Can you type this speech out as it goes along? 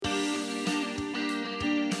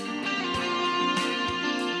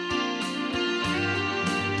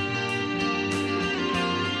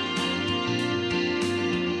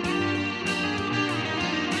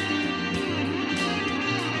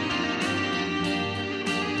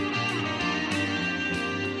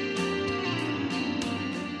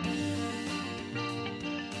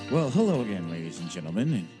Well, hello again, ladies and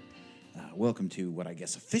gentlemen, and welcome to what I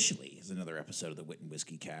guess officially is another episode of the Wit and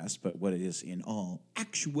Whiskey Cast, but what it is in all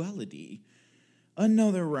actuality,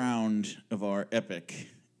 another round of our epic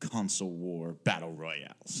console war battle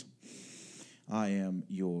royales. I am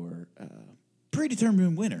your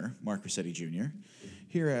predetermined winner, Mark Rossetti Jr.,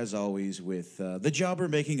 here as always with the jobber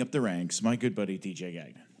making up the ranks, my good buddy DJ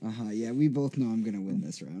Gagnon. Yeah, we both know I'm going to win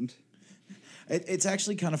this round. It's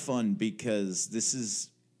actually kind of fun because this is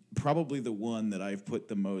probably the one that I've put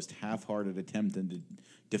the most half-hearted attempt into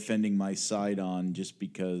defending my side on, just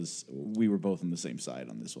because we were both on the same side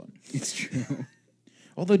on this one. It's true.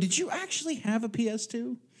 Although, did you actually have a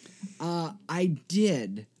PS2? I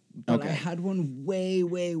did, but Okay. I had one way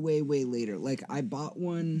later. Like, I bought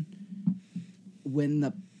one when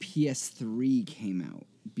the PS3 came out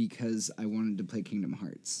because I wanted to play Kingdom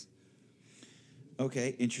Hearts. Okay,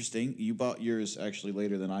 interesting. You bought yours actually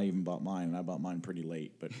later than I even bought mine, and I bought mine pretty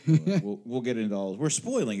late. But we'll get into all. We're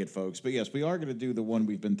spoiling it, folks. But yes, we are going to do the one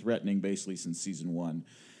we've been threatening basically since season one: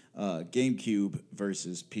 GameCube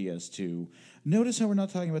versus PS2. Notice how we're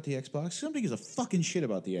not talking about the Xbox. Somebody gives a fucking shit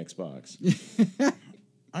about the Xbox.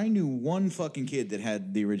 I knew one fucking kid that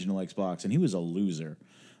had the original Xbox, and he was a loser.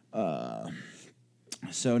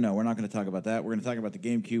 So no, we're not going to talk about that. We're going to talk about the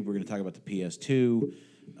GameCube. We're going to talk about the PS2.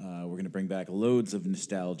 We're going to bring back loads of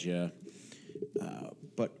nostalgia.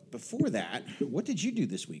 But before that, what did you do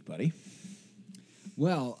this week, buddy?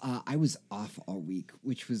 Well, I was off all week,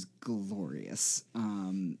 which was glorious.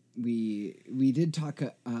 We did talk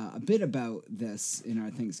a bit about this in our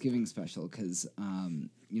Thanksgiving special because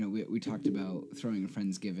we talked about throwing a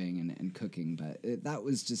Friendsgiving and cooking, but that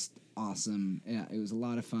was just awesome. Yeah, it was a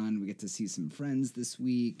lot of fun. We get to see some friends this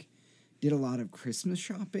week. Did a lot of Christmas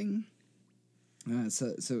shopping.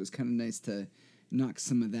 So it was kind of nice to knock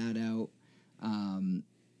some of that out.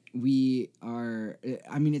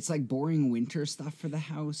 It's like boring winter stuff for the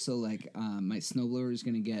house. So like my snowblower is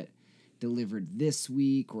going to get delivered this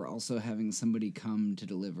week. We're also having somebody come to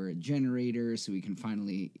deliver a generator so we can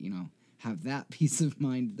finally, have that peace of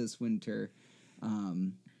mind this winter.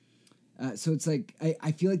 So it's like,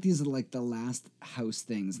 I feel like these are like the last house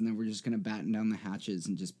things, and then we're just going to batten down the hatches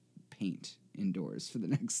and just paint indoors for the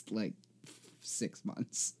next 6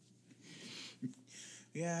 months.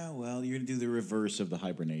 Yeah, well, you're going to do the reverse of the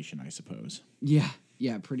hibernation, I suppose. Yeah,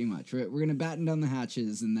 pretty much. We're going to batten down the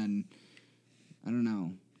hatches and then, I don't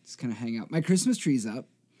know, just kind of hang out. My Christmas tree's up.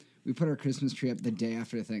 We put our Christmas tree up the day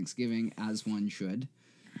after Thanksgiving, as one should.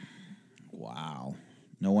 Wow.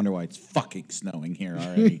 No wonder why it's fucking snowing here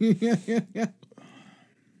already.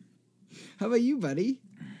 How about you, buddy?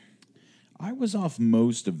 I was off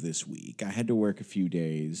most of this week. I had to work a few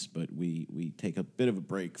days, but we take a bit of a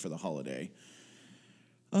break for the holiday.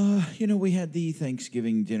 We had the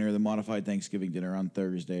Thanksgiving dinner, the modified Thanksgiving dinner on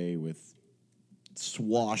Thursday with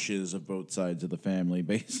swashes of both sides of the family.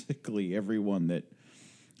 Basically, everyone that,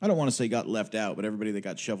 I don't want to say got left out, but everybody that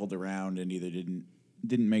got shuffled around and either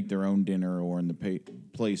didn't make their own dinner, or in the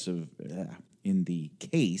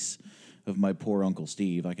case of my poor Uncle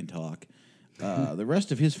Steve, I can talk. The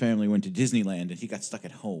rest of his family went to Disneyland, and he got stuck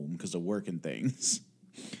at home because of work and things.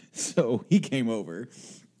 So he came over,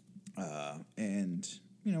 and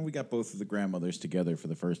we got both of the grandmothers together for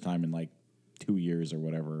the first time in 2 years or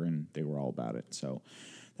whatever, and they were all about it. So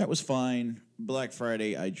that was fine. Black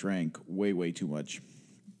Friday, I drank way too much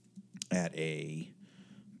at a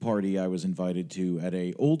party I was invited to at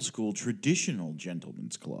a old school traditional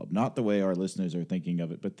gentleman's club. Not the way our listeners are thinking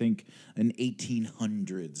of it, but think an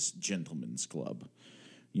 1800s gentleman's club.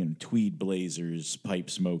 Tweed blazers, pipe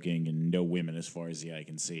smoking, and no women as far as the eye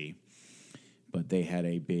can see. But they had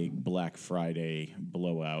a big Black Friday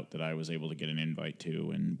blowout that I was able to get an invite to,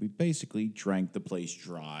 and we basically drank the place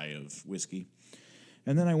dry of whiskey.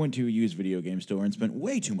 And then I went to a used video game store and spent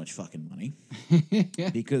way too much fucking money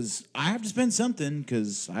because I have to spend something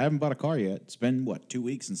because I haven't bought a car yet. It's been, 2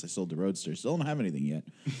 weeks since I sold the Roadster. Still don't have anything yet.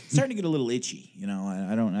 It's starting to get a little itchy.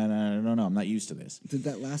 I don't know. I'm not used to this. Did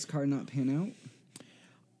that last car not pan out?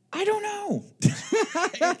 I don't know.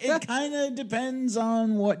 It kind of depends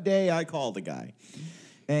on what day I call the guy.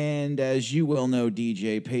 And as you well know,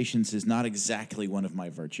 DJ, patience is not exactly one of my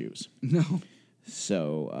virtues. No.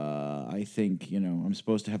 So I think, I'm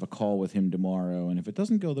supposed to have a call with him tomorrow, and if it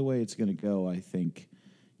doesn't go the way it's going to go, I think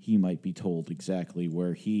he might be told exactly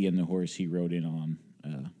where he and the horse he rode in on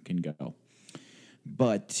can go.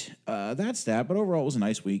 But that's that. But overall, it was a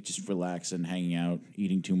nice week, just relaxing, hanging out,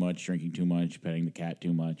 eating too much, drinking too much, petting the cat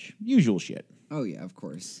too much. Usual shit. Oh, yeah, of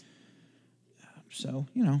course. So,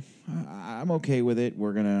 I'm okay with it.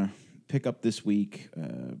 We're going to pick up this week,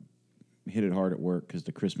 hit it hard at work because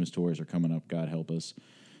the Christmas tours are coming up, God help us.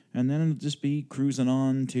 And then it'll just be cruising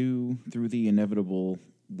on through the inevitable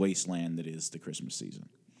wasteland that is the Christmas season.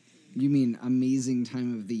 You mean amazing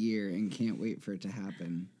time of the year and can't wait for it to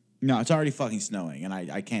happen. No, it's already fucking snowing, and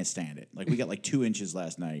I can't stand it. Like, we got like 2 inches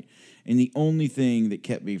last night, and the only thing that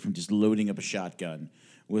kept me from just loading up a shotgun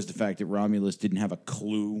was the fact that Romulus didn't have a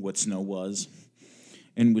clue what snow was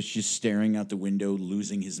and was just staring out the window,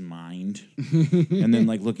 losing his mind. And then,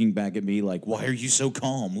 like, looking back at me like, why are you so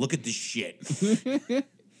calm? Look at this shit.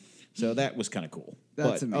 So that was kind of cool.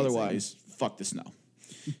 That's but amazing. Otherwise, fuck the snow.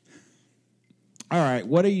 All right,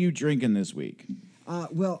 what are you drinking this week?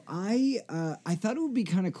 Well, I thought it would be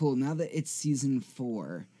kind of cool now that it's season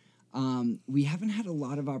 4. We haven't had a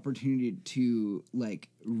lot of opportunity to like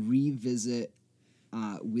revisit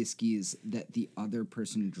whiskeys that the other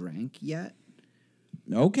person drank yet.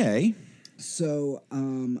 Okay. So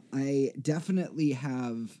I definitely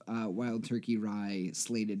have Wild Turkey Rye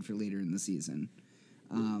slated for later in the season.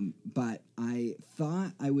 But I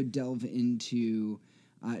thought I would delve into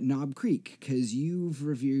Knob Creek because you've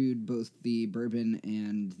reviewed both the bourbon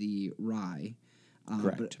and the rye.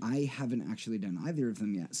 Correct. But I haven't actually done either of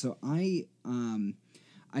them yet. So I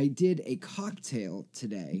did a cocktail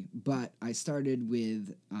today, but I started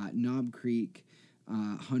with Knob Creek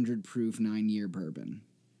 100 proof 9-year bourbon.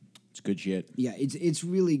 It's good shit. Yeah, it's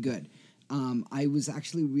really good. I was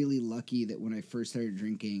actually really lucky that when I first started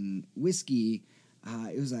drinking whiskey,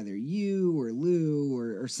 it was either you or Lou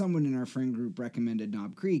or someone in our friend group recommended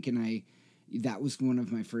Knob Creek, and that was one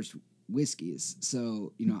of my first whiskeys.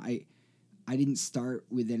 So, I didn't start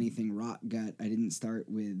with anything rot gut. I didn't start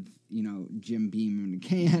with, Jim Beam in a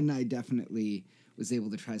can. I definitely was able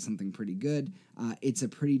to try something pretty good. It's a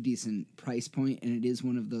pretty decent price point, and it is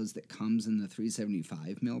one of those that comes in the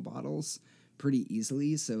 375 ml bottles pretty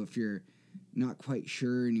easily. So if you're not quite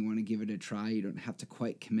sure and you want to give it a try, you don't have to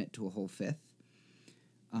quite commit to a whole fifth.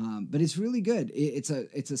 But it's really good. It's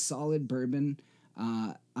a solid bourbon.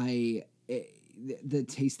 The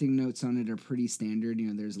tasting notes on it are pretty standard.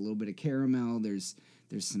 There's a little bit of caramel. There's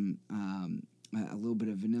some a little bit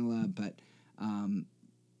of vanilla, but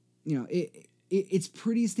it's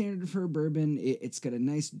pretty standard for a bourbon. It's got a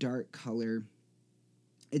nice dark color.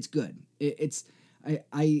 It's good.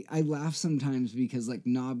 I laugh sometimes because like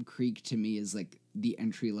Knob Creek to me is like the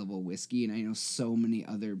entry level whiskey, and I know so many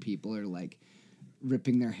other people are like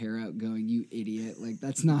ripping their hair out going, you idiot, like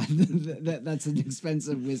that's not that's an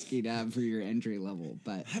expensive whiskey to have for your entry level.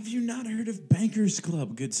 But have you not heard of Bankers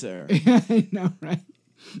Club, good sir? I know, right?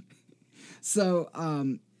 So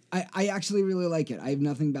I actually really like it. I have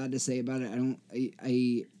nothing bad to say about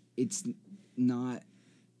it. It's not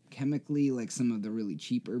chemically like some of the really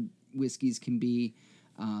cheaper whiskeys can be.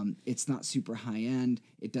 It's not super high end.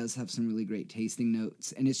 It does have some really great tasting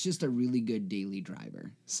notes, and it's just a really good daily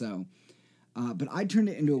driver. So but I turned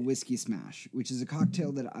it into a whiskey smash, which is a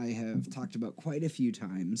cocktail that I have talked about quite a few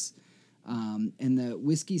times. And the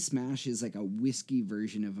whiskey smash is like a whiskey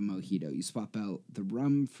version of a mojito. You swap out the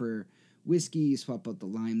rum for whiskey, you swap out the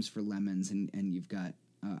limes for lemons, and you've got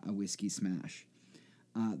a whiskey smash.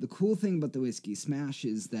 The cool thing about the whiskey smash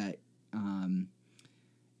is that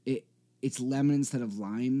it's lemon instead of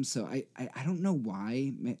lime. So I don't know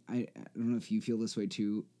why. I don't know if you feel this way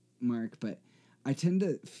too, Mark, but I tend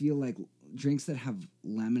to feel like drinks that have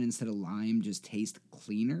lemon instead of lime just taste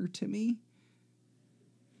cleaner to me.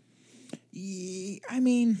 I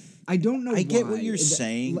mean, I don't know. I get what you're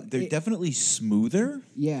saying. They're definitely smoother.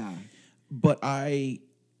 Yeah. But I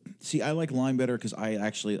like lime better because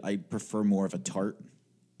I prefer more of a tart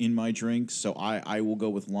in my drinks. So I will go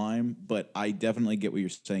with lime, but I definitely get what you're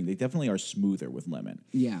saying. They definitely are smoother with lemon.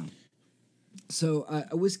 Yeah. So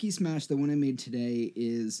a whiskey smash, the one I made today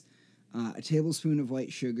is a tablespoon of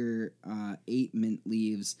white sugar, 8 mint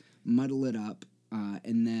leaves, muddle it up,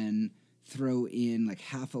 and then throw in like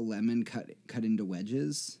half a lemon cut into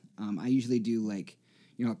wedges. I usually do like,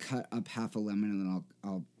 I'll cut up half a lemon and then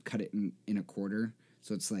I'll cut it in a quarter.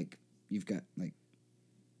 So it's like you've got like,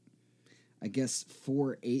 I guess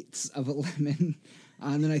 4/8 of a lemon.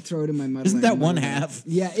 And then I throw it in my muddler. Isn't that one half?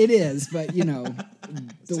 Yeah, it is. But the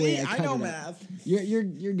way I cut know it math. up,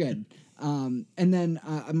 you're good. And then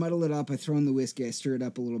I muddle it up. I throw in the whiskey. I stir it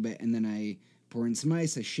up a little bit, and then I pour in some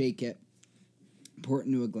ice. I shake it, pour it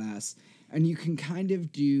into a glass, and you can kind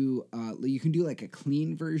of do you can do like a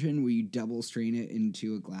clean version where you double strain it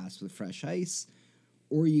into a glass with fresh ice,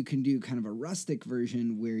 or you can do kind of a rustic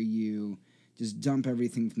version where you just dump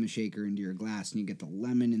everything from the shaker into your glass, and you get the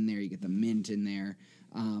lemon in there, you get the mint in there.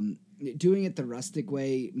 Doing it the rustic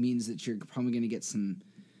way means that you're probably going to get some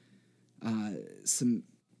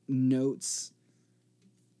notes,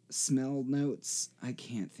 smell notes. I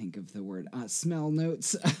can't think of the word. Smell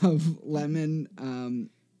notes of lemon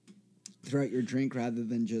throughout your drink rather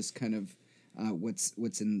than just kind of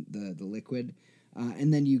what's in the liquid.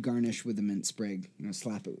 And then you garnish with a mint sprig.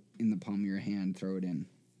 Slap it in the palm of your hand, throw it in.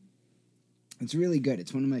 It's really good.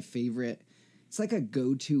 It's one of my favorite. It's like a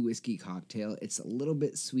go-to whiskey cocktail. It's a little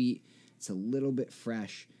bit sweet. It's a little bit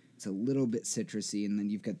fresh. It's a little bit citrusy, and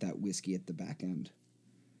then you've got that whiskey at the back end.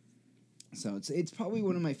 So it's probably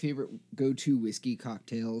one of my favorite go-to whiskey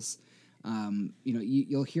cocktails.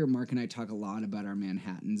 You'll hear Mark and I talk a lot about our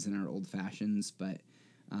Manhattans and our old fashions, but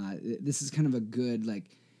this is kind of a good,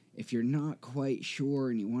 like, if you're not quite sure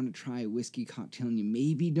and you want to try a whiskey cocktail and you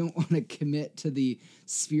maybe don't want to commit to the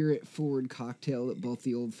spirit-forward cocktail that both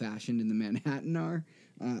the old-fashioned and the Manhattan are,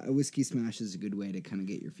 a whiskey smash is a good way to kind of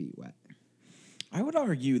get your feet wet. I would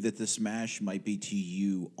argue that the smash might be to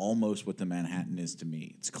you almost what the Manhattan is to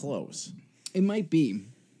me. It's close. It might be.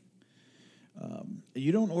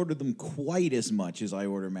 You don't order them quite as much as I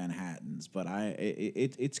order Manhattans, but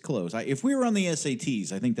it's close. If we were on the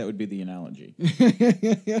SATs, I think that would be the analogy.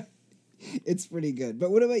 It's pretty good.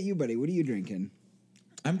 But what about you, buddy? What are you drinking?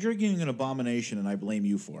 I'm drinking an abomination, and I blame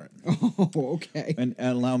you for it. Oh, okay. And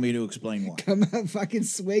allow me to explain why. Come out fucking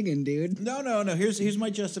swinging, dude. No. Here's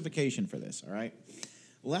my justification for this, all right?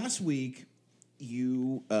 Last week,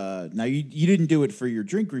 you didn't do it for your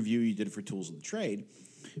drink review. You did it for Tools of the Trade.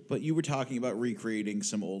 But you were talking about recreating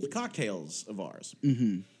some old cocktails of ours.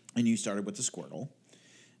 Mm-hmm. And you started with the Squirtle.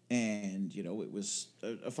 And, it was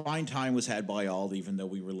a fine time was had by all, even though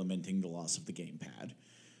we were lamenting the loss of the gamepad.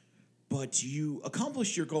 But you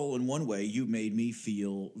accomplished your goal in one way. You made me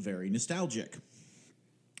feel very nostalgic.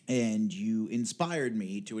 And you inspired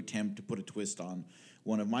me to attempt to put a twist on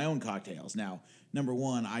one of my own cocktails. Now, number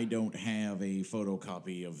one, I don't have a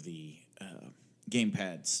photocopy of the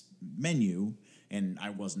gamepad's menu, and I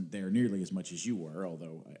wasn't there nearly as much as you were,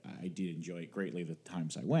 although I did enjoy it greatly the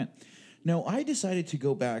times I went. No, I decided to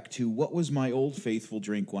go back to what was my old faithful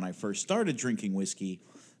drink when I first started drinking whiskey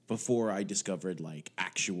before I discovered, like,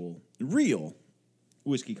 actual, real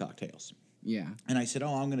whiskey cocktails. Yeah. And I said,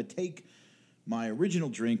 I'm going to take my original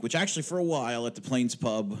drink, which actually for a while at the Plains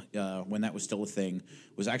Pub, when that was still a thing,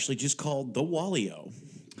 was actually just called the Wallio,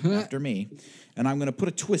 after me, and I'm going to put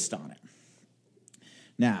a twist on it.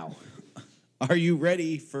 Now, are you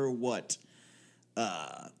ready for what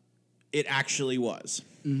it actually was?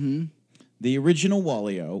 Mm-hmm. The original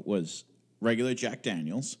Wallio was regular Jack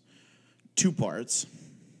Daniels, 2 parts,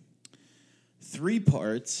 3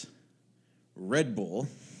 parts Red Bull.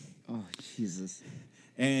 Oh, Jesus.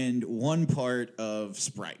 And 1 part of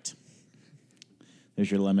Sprite. There's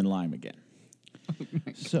your lemon lime again. Oh,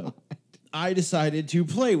 my so God. I decided to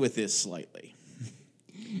play with this slightly.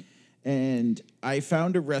 And I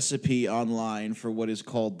found a recipe online for what is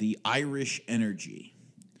called the Irish Energy,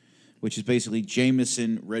 which is basically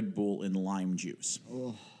Jameson, Red Bull, and lime juice.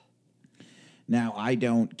 Oh. Now, I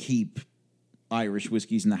don't keep Irish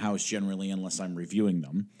whiskeys in the house generally unless I'm reviewing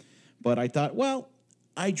them. But I thought, well,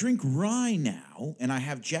 I drink rye now, and I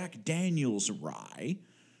have Jack Daniels rye.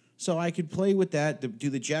 So I could play with that, do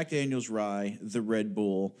the Jack Daniels rye, the Red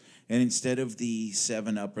Bull, and instead of the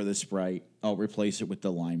 7-Up or the Sprite, I'll replace it with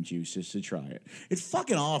the lime juice just to try it. It's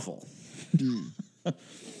fucking awful.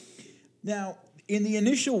 Now, in the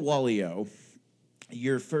initial Wallio,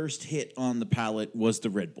 your first hit on the palate was the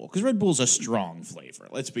Red Bull, because Red Bull's a strong flavor,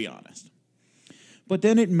 let's be honest. But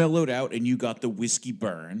then it mellowed out, and you got the whiskey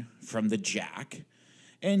burn from the Jack.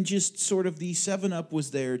 And just sort of the 7-Up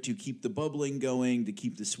was there to keep the bubbling going, to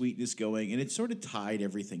keep the sweetness going, and it sort of tied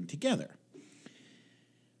everything together.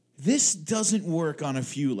 This doesn't work on a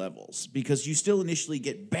few levels, because you still initially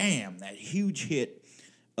get, bam, that huge hit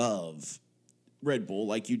of Red Bull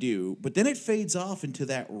like you do, but then it fades off into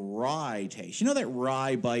that rye taste. You know that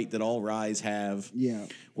rye bite that all ryes have? Yeah.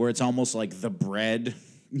 Where it's almost like the bread?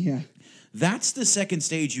 Yeah. That's the second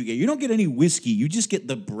stage you get. You don't get any whiskey, you just get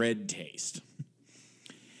the bread taste.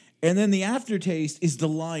 And then the aftertaste is the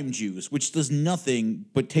lime juice, which does nothing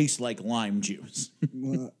but taste like lime juice.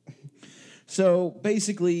 Well, so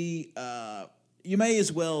basically, you may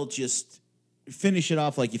as well just finish it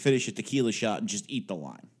off like you finish a tequila shot and just eat the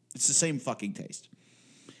lime. It's the same fucking taste.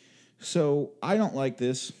 So I don't like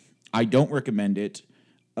this. I don't recommend it.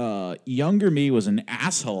 Younger me was an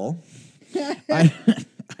asshole. I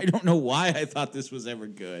don't know why I thought this was ever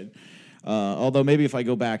good. Although maybe if I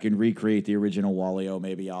go back and recreate the original Wallio,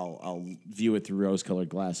 maybe I'll view it through rose-colored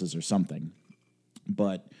glasses or something.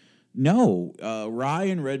 But no, rye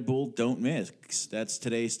and Red Bull don't mix. That's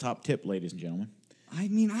today's top tip, ladies and gentlemen. I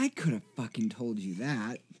mean, I could have fucking told you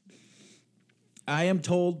that. I am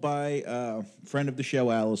told by a friend of the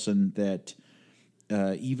show, Allison, that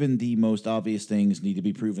even the most obvious things need to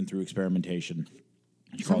be proven through experimentation.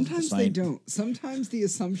 Sometimes they don't. Sometimes the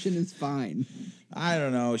assumption is fine. I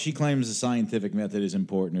don't know. She claims the scientific method is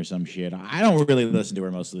important or some shit. I don't really listen to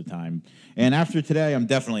her most of the time. And after today, I'm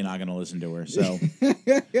definitely not going to listen to her. So,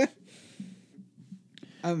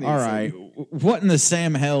 all right. What in the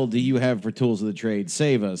Sam hell do you have for tools of the trade?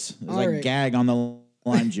 Save us. There's like gag on the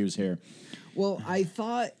lime juice here. Well, I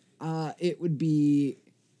thought it would be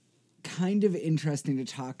kind of interesting to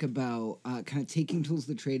talk about kind of taking tools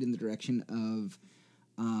of the trade in the direction of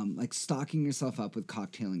like stocking yourself up with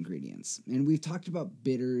cocktail ingredients. And we've talked about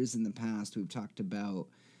bitters in the past. We've talked about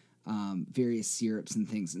various syrups and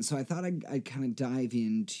things. And so I thought I'd kind of dive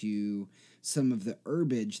into some of the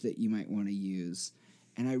herbage that you might want to use.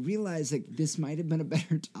 And I realized like this might have been a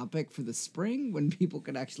better topic for the spring when people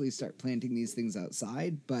could actually start planting these things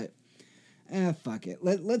outside. But fuck it.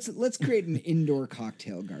 Let's create an indoor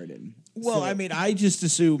cocktail garden. Well, I mean, I just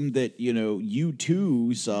assumed that, you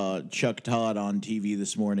too saw Chuck Todd on TV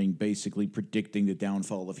this morning basically predicting the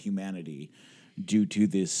downfall of humanity due to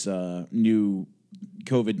this new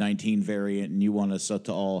COVID-19 variant, and you want us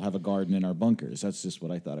to all have a garden in our bunkers. That's just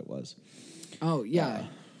what I thought it was. Oh, yeah,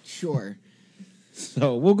 sure.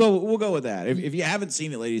 So we'll go with that. If you haven't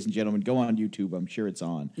seen it, ladies and gentlemen, go on YouTube. I'm sure it's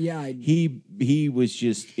on. Yeah, he was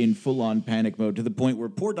just in full on panic mode to the point where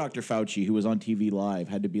poor Dr. Fauci, who was on TV live,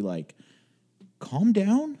 had to be like, "Calm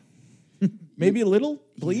down, maybe a little,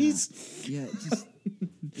 please." Yeah, just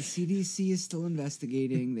the CDC is still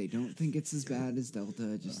investigating. They don't think it's as bad as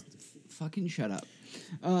Delta. Just fucking shut up.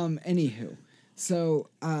 Anywho, so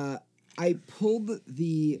I pulled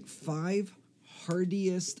the 5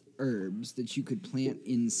 hardiest herbs that you could plant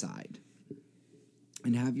inside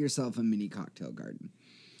and have yourself a mini cocktail garden.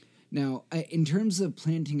 Now, in terms of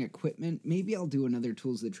planting equipment, maybe I'll do another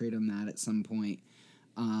tools of the trade on that at some point.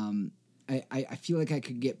 I feel like I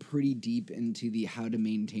could get pretty deep into the how to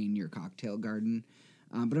maintain your cocktail garden,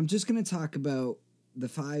 but I'm just going to talk about the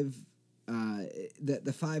 5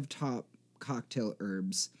 top cocktail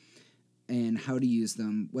herbs and how to use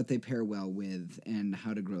them, what they pair well with, and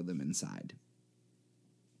how to grow them inside.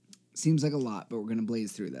 Seems like a lot, but we're going to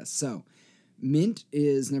blaze through this. So, mint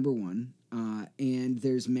is number 1, and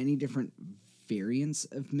there's many different variants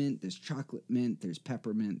of mint. There's chocolate mint, there's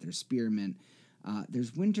peppermint, there's spearmint.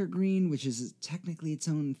 There's wintergreen, which is technically its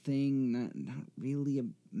own thing, not really a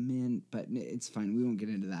mint, but it's fine. We won't get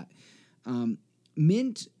into that.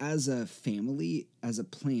 Mint as a family, as a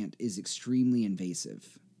plant, is extremely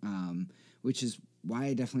invasive, which is why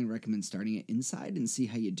I definitely recommend starting it inside and see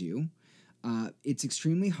how you do. It's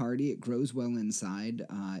extremely hardy. It grows well inside.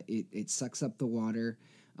 It sucks up the water,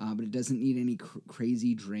 but it doesn't need any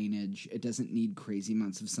crazy drainage. It doesn't need crazy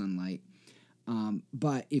amounts of sunlight.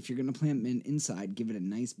 But if you're going to plant mint inside, give it a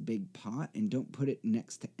nice big pot and don't put it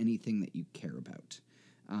next to anything that you care about.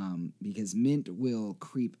 Because mint will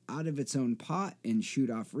creep out of its own pot and shoot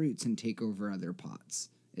off roots and take over other pots.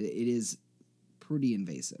 It is pretty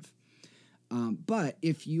invasive. But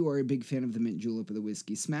if you are a big fan of the mint julep or the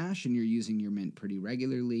whiskey smash and you're using your mint pretty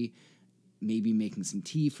regularly, maybe making some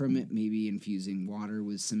tea from it, maybe infusing water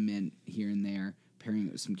with some mint here and there, pairing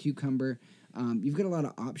it with some cucumber, you've got a lot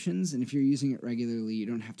of options, and if you're using it regularly, you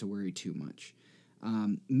don't have to worry too much.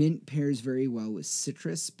 Mint pairs very well with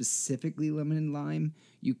citrus, specifically lemon and lime.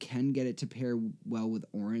 You can get it to pair well with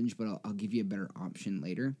orange, but I'll give you a better option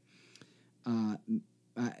later.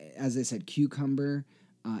 As I said, cucumber,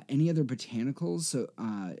 any other botanicals, so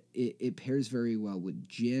it pairs very well with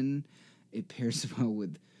gin. It pairs well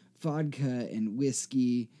with vodka and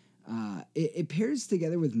whiskey. It pairs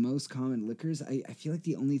together with most common liquors. I feel like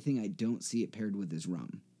the only thing I don't see it paired with is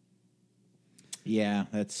rum. Yeah,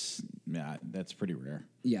 that's pretty rare.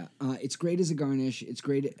 Yeah, it's great as a garnish. It's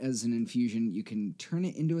great as an infusion. You can turn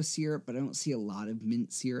it into a syrup, but I don't see a lot of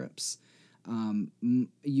mint syrups.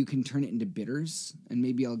 You can turn it into bitters, and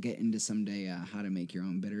maybe I'll get into someday how to make your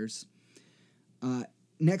own bitters.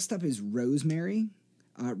 Next up is rosemary.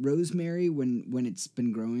 Rosemary, when it's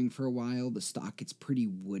been growing for a while, the stalk gets pretty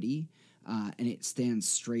woody, and it stands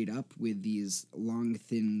straight up with these long,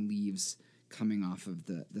 thin leaves coming off of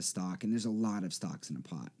the stalk, and there's a lot of stalks in a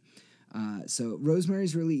pot. So rosemary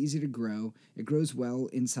is really easy to grow. It grows well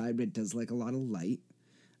inside, but it does like a lot of light.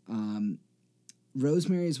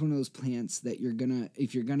 Rosemary is one of those plants that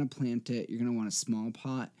if you're gonna plant it, you're gonna want a small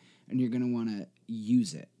pot, and you're gonna want to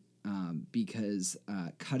use it. Because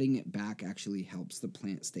cutting it back actually helps the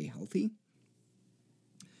plant stay healthy.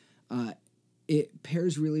 It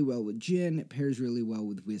pairs really well with gin. It pairs really well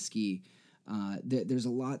with whiskey. There's a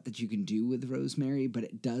lot that you can do with rosemary, but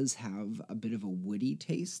it does have a bit of a woody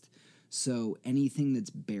taste. So anything that's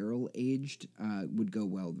barrel aged would go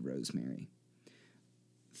well with rosemary.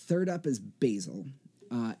 Third up is basil.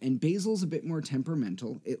 And basil's a bit more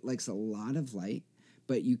temperamental. It likes a lot of light,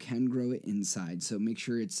 but you can grow it inside. So make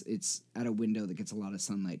sure it's at a window that gets a lot of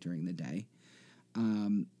sunlight during the day.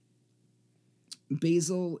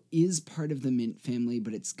 Basil is part of the mint family,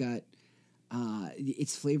 but it's got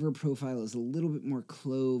its flavor profile is a little bit more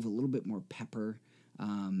clove, a little bit more pepper.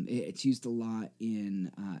 It's used a lot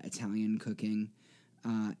in Italian cooking.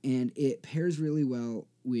 And it pairs really well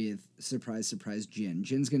with surprise, surprise gin.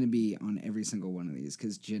 Gin's going to be on every single one of these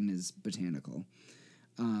because gin is botanical.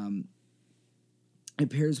 It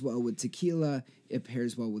pairs well with tequila. It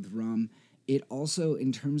pairs well with rum. It also,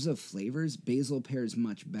 in terms of flavors, basil pairs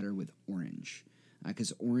much better with orange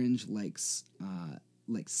because orange likes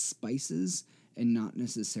spices and not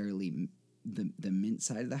necessarily the mint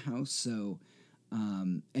side of the house. So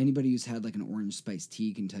anybody who's had like an orange spice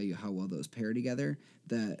tea can tell you how well those pair together.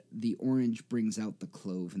 The orange brings out the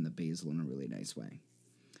clove and the basil in a really nice way.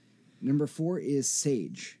 Number 4 is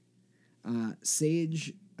sage.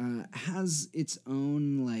 Sage has its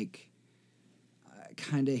own like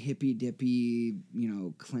kind of hippy dippy,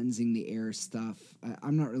 cleansing the air stuff.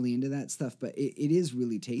 I'm not really into that stuff, but it is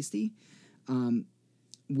really tasty.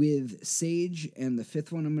 With sage and the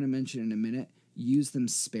 5th one I'm going to mention in a minute, use them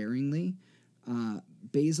sparingly.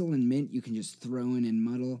 Basil and mint you can just throw in and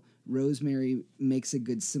muddle. Rosemary makes a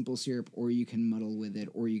good simple syrup, or you can muddle with it,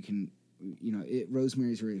 or you can,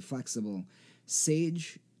 rosemary is very flexible.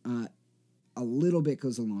 Sage, a little bit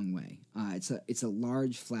goes a long way. It's a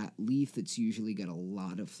large flat leaf that's usually got a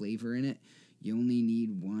lot of flavor in it. You only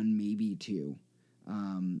need 1, maybe 2,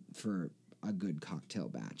 for a good cocktail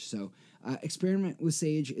batch. So experiment with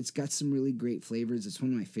sage. It's got some really great flavors. It's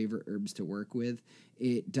one of my favorite herbs to work with.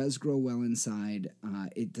 It does grow well inside.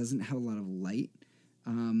 It doesn't have a lot of light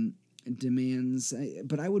demands,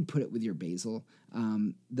 but I would put it with your basil.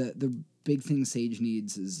 The big thing sage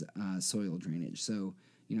needs is soil drainage. So,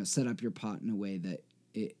 set up your pot in a way that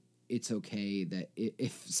it's okay that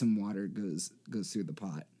if some water goes through the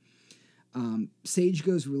pot. Sage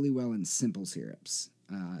goes really well in simple syrups.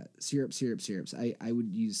 Syrups. I would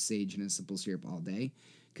use sage in a simple syrup all day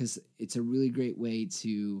because it's a really great way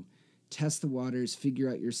to test the waters, figure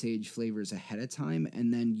out your sage flavors ahead of time,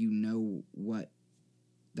 and then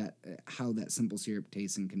how that simple syrup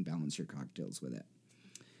tastes and can balance your cocktails with it.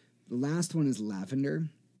 The last one is lavender.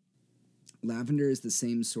 Lavender is the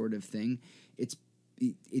same sort of thing. It's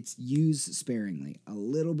used sparingly. A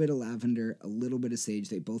little bit of lavender, a little bit of sage.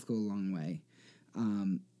 They both go a long way.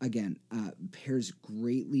 Again, pairs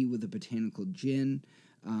greatly with a botanical gin.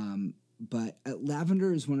 But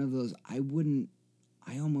lavender is one of those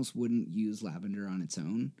I almost wouldn't use lavender on its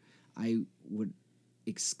own. I would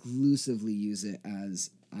exclusively use it as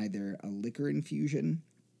either a liquor infusion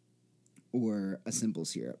or a simple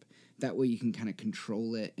syrup. That way you can kind of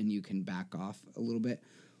control it and you can back off a little bit.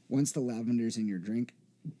 Once the lavender's in your drink,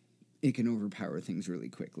 it can overpower things really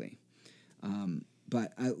quickly.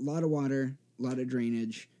 But a lot of water, a lot of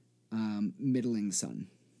drainage, middling sun.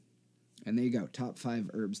 And there you go, top 5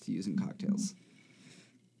 herbs to use in cocktails.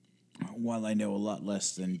 While I know a lot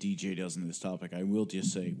less than DJ does in this topic, I will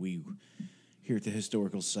just say we here at the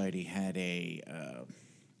Historical Society had a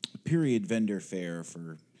period vendor fair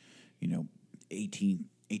for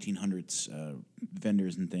 1800s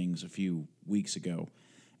vendors and things a few weeks ago,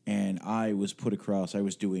 and I was put across. I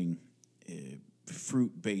was doing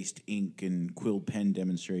fruit-based ink and quill pen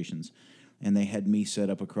demonstrations, and they had me set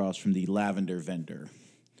up across from the lavender vendor.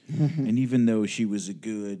 And even though she was a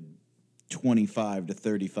good 25 to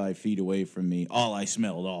 35 feet away from me, all I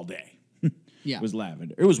smelled all day was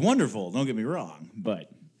lavender. It was wonderful, don't get me wrong,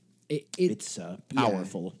 but it's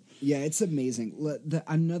powerful. Yeah, it's amazing.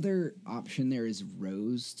 Another option there is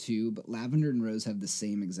rose, too, but lavender and rose have the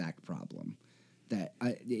same exact problem. That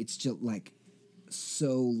it's just like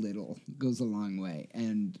so little goes a long way.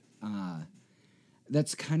 And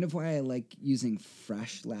that's kind of why I like using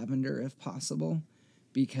fresh lavender if possible.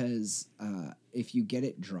 Because if you get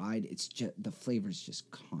it dried, it's just the flavor's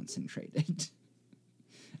just concentrated.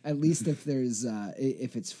 At least if there's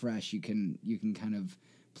if it's fresh, you can kind of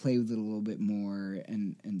play with it a little bit more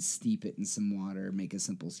and steep it in some water, make a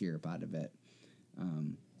simple syrup out of it.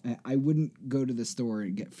 I wouldn't go to the store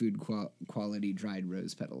and get food quality dried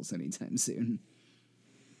rose petals anytime soon.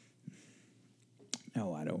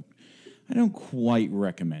 No, I don't quite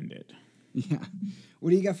recommend it. Yeah. What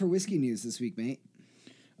do you got for whiskey news this week, mate?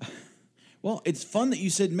 Well, it's fun that you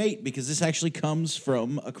said mate because this actually comes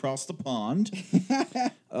from across the pond.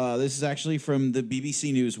 This is actually from the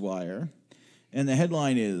BBC Newswire. And the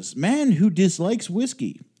headline is, Man Who Dislikes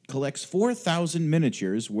Whiskey Collects 4,000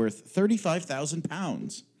 Miniatures Worth 35,000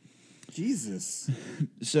 pounds. Jesus.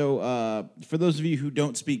 So, for those of you who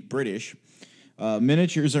don't speak British,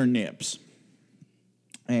 miniatures are nips.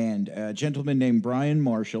 And a gentleman named Brian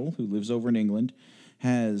Marshall, who lives over in England,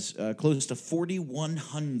 has close to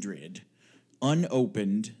 4,100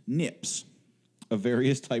 unopened nips of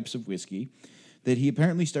various types of whiskey that he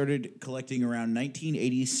apparently started collecting around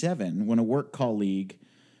 1987 when a work colleague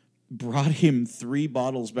brought him 3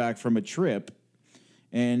 bottles back from a trip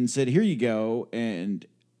and said, here you go. And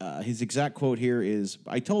his exact quote here is,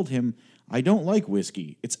 I told him, I don't like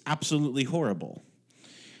whiskey. It's absolutely horrible.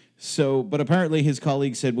 So, but apparently his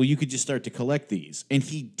colleague said, well, you could just start to collect these. And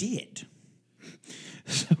he did.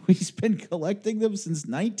 So he's been collecting them since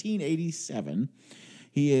 1987.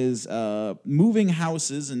 He is moving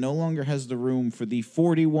houses and no longer has the room for the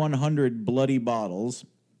 4,100 bloody bottles.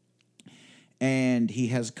 And he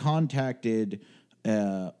has contacted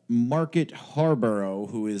Market Harborough,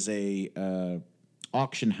 who is a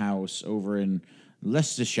auction house over in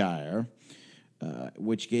Leicestershire,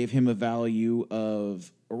 which gave him a value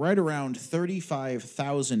of right around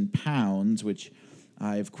 35,000 pounds, which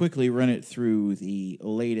I've quickly run it through the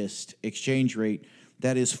latest exchange rate.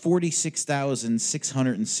 That is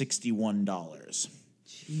 $46,661.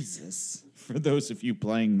 Jesus. For those of you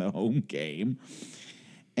playing the home game.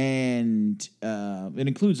 And it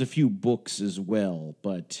includes a few books as well.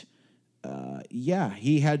 But, yeah,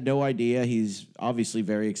 he had no idea. He's obviously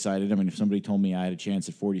very excited. I mean, if somebody told me I had a chance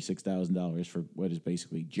at $46,000 for what is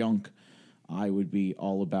basically junk, I would be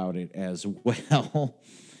all about it as well.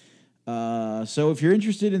 So if you're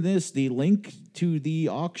interested in this, the link to the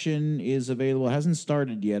auction is available. It hasn't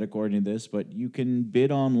started yet, according to this, but you can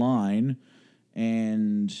bid online,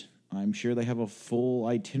 and I'm sure they have a full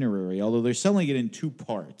itinerary, although they're selling it in 2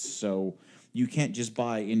 parts, so you can't just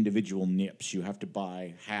buy individual nips. You have to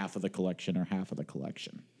buy half of the collection or half of the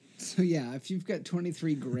collection. So, yeah, if you've got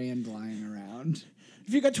 23 grand lying around...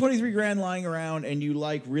 If you've got 23 grand lying around and you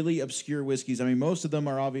like really obscure whiskeys, I mean, most of them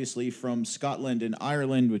are obviously from Scotland and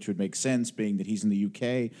Ireland, which would make sense being that he's in the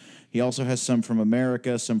UK. He also has some from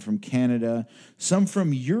America, some from Canada, some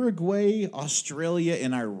from Uruguay, Australia,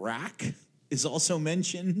 and Iraq is also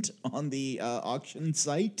mentioned on the auction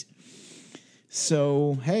site.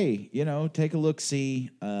 So, hey, take a look-see.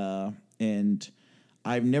 And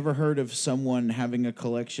I've never heard of someone having a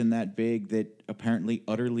collection that big that apparently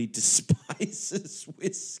utterly despises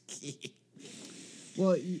whiskey.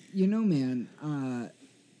 Well, man,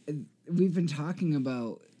 we've been talking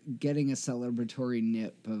about getting a celebratory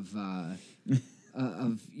nip of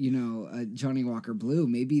Johnny Walker Blue.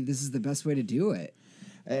 Maybe this is the best way to do it.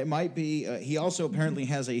 It might be. He also apparently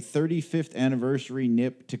has a 35th anniversary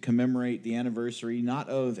nip to commemorate the anniversary, not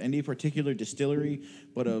of any particular distillery,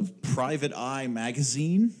 but of Private Eye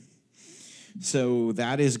magazine. So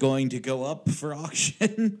that is going to go up for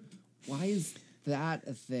auction. Why is that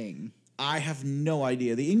a thing? I have no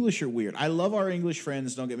idea. The English are weird. I love our English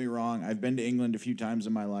friends, don't get me wrong. I've been to England a few times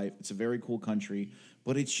in my life. It's a very cool country,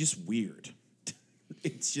 but it's just weird.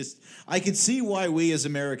 It's just, I could see why we as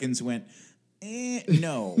Americans went,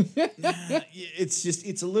 no.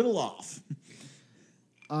 It's a little off.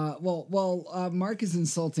 Mark is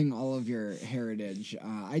insulting all of your heritage.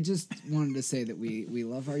 I just wanted to say that we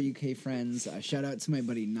love our UK friends. Shout out to my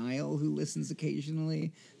buddy Niall, who listens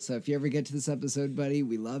occasionally. So if you ever get to this episode, buddy,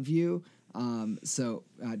 we love you. So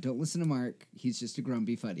don't listen to Mark. He's just a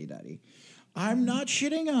grumpy fuddy-duddy. I'm not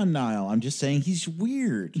shitting on Niall. I'm just saying he's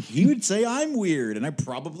weird. He would say I'm weird, and I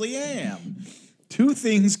probably am. 2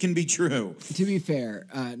 things can be true. To be fair,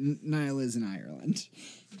 Niall is in Ireland.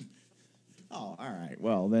 Oh, all right.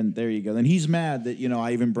 Well, then there you go. Then he's mad that,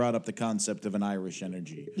 I even brought up the concept of an Irish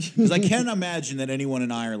energy. Because I can't imagine that anyone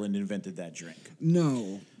in Ireland invented that drink.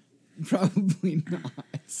 No, probably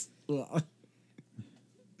not.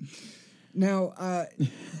 Now,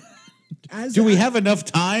 do we have enough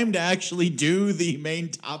time to actually do the main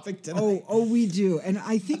topic tonight? Oh, we do. And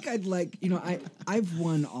I think I'd like, I've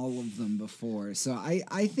won all of them before. So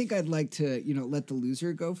I think I'd like to, let the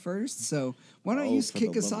loser go first. So why don't you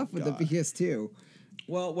kick us off with the PS2?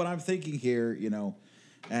 Well, what I'm thinking here,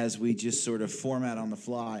 as we just sort of format on the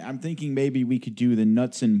fly, I'm thinking maybe we could do the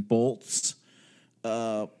nuts and bolts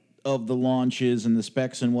of the launches and the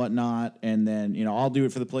specs and whatnot. And then, I'll do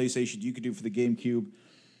it for the PlayStation. You could do it for the GameCube.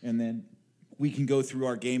 And then we can go through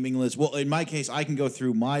our gaming list. Well, in my case, I can go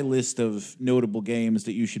through my list of notable games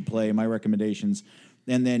that you should play, my recommendations.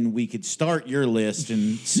 and then we could start your list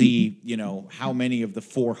and see, how many of the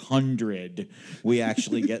 400 we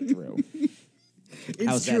actually get through. It's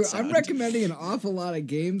How's that true. sound? I'm recommending an awful lot of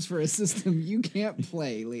games for a system you can't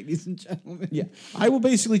play, ladies and gentlemen. Yeah, I will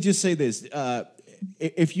basically just say this.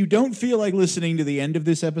 If you don't feel like listening to the end of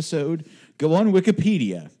this episode, go on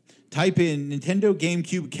Wikipedia. Type in Nintendo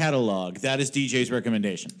GameCube catalog. That is DJ's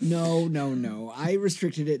recommendation. No. I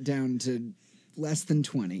restricted it down to less than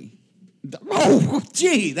 20. Oh,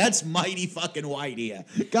 gee, that's mighty fucking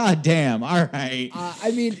whitey. God damn. All right.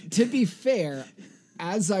 I mean, to be fair,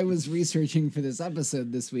 as I was researching for this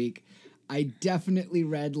episode this week, I definitely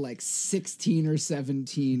read like 16 or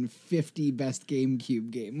 17 50 best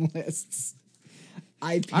GameCube game lists.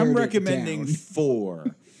 I'm recommending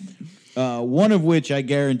 4. One of which I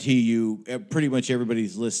guarantee you, pretty much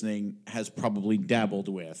everybody's listening has probably dabbled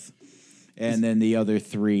with. And then the other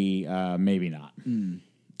 3, maybe not.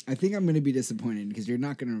 I think I'm going to be disappointed because you're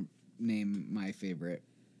not going to name my favorite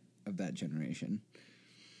of that generation.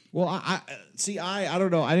 Well, I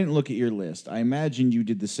don't know. I didn't look at your list. I imagine you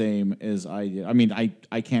did the same as I did. I mean,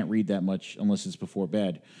 I can't read that much unless it's before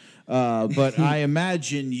bed. But I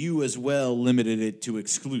imagine you as well limited it to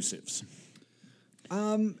exclusives.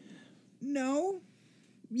 No.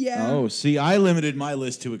 Yeah. Oh, see, I limited my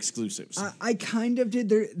list to exclusives. I kind of did.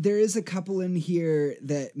 There is a couple in here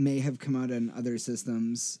that may have come out on other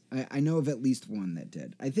systems. I know of at least one that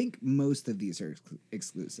did. I think most of these are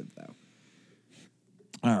exclusive, though.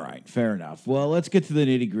 All right, fair enough. Well, let's get to the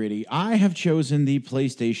nitty-gritty. I have chosen the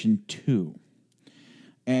PlayStation 2.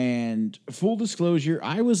 And full disclosure,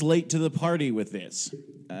 I was late to the party with this.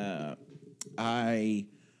 I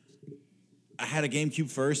had a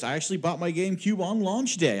GameCube first. I actually bought my GameCube on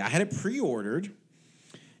launch day. I had it pre-ordered.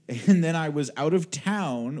 And then I was out of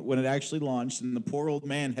town when it actually launched, and the poor old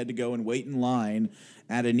man had to go and wait in line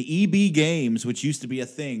at an EB Games, which used to be a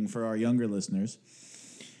thing for our younger listeners,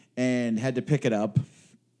 and had to pick it up.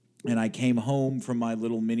 And I came home from my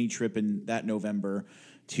little mini trip in that November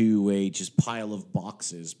to a just pile of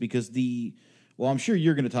boxes because I'm sure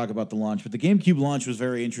you're going to talk about the launch, but the GameCube launch was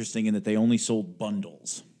very interesting in that they only sold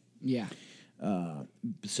bundles. Yeah.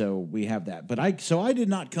 So we have that. But I did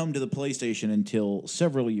not come to the PlayStation until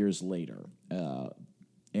several years later.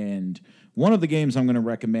 And one of the games I'm going to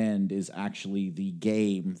recommend is actually the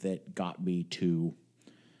game that got me to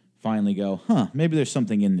finally go, maybe there's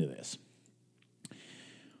something into this.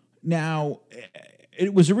 Now,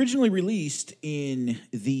 it was originally released in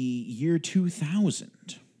the year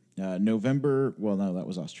 2000. November, well, no, that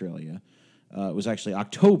was Australia. It was actually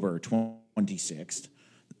October 26th,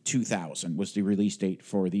 2000 was the release date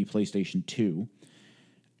for the PlayStation 2.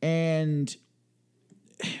 And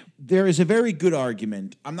there is a very good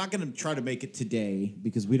argument. I'm not going to try to make it today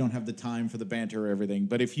because we don't have the time for the banter or everything.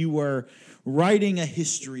 But if you were writing a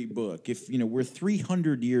history book, if we're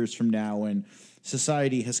 300 years from now and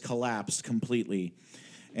society has collapsed completely,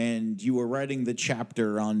 and you are writing the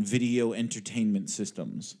chapter on video entertainment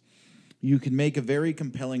systems, you can make a very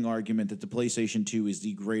compelling argument that the PlayStation 2 is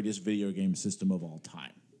the greatest video game system of all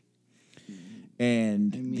time.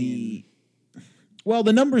 And the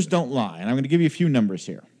numbers don't lie, and I'm going to give you a few numbers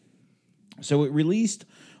here. So it released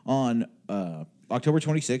on October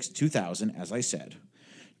 26, 2000, as I said.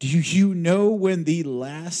 Do you know when the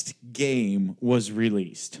last game was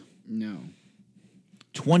released? No.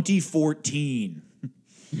 2014.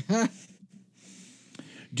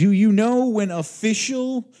 Do you know when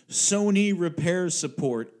official Sony repair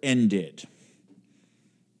support ended?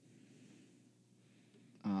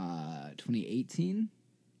 2018?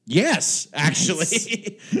 Yes,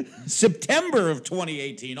 actually. September of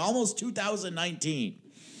 2018, almost 2019.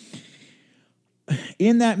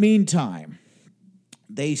 In that meantime,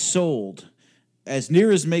 they sold, as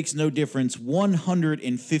near as makes no difference,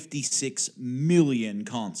 156 million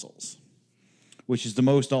consoles, which is the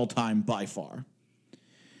most all-time by far.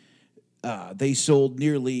 They sold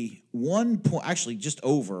nearly just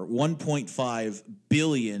over 1.5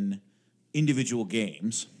 billion individual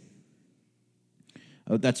games.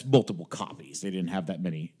 That's multiple copies. They didn't have that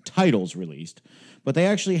many titles released. But they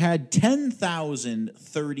actually had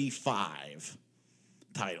 10,035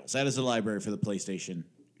 titles. That is the library for the PlayStation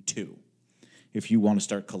 2, if you want to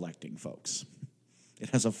start collecting, folks. It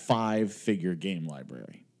has a 5-figure game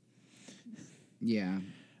library. Yeah.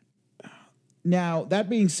 Now, that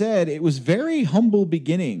being said, it was very humble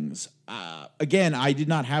beginnings. Again, I did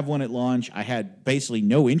not have one at launch. I had basically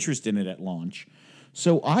no interest in it at launch.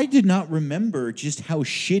 So I did not remember just how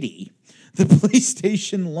shitty the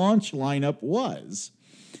PlayStation launch lineup was.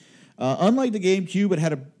 Unlike the GameCube, it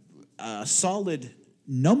had a solid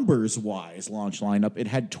numbers-wise launch lineup, it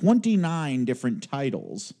had 29 different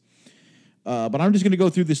titles. But I'm just going to go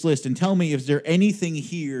through this list and tell me if there anything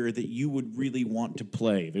here that you would really want to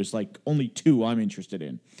play. There's like only 2 I'm interested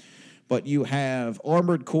in. But you have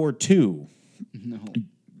Armored Core 2. No.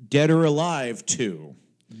 Dead or Alive 2.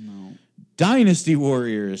 No. Dynasty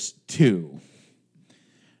Warriors 2.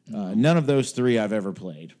 None of those 3 I've ever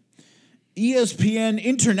played. ESPN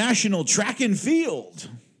International Track and Field,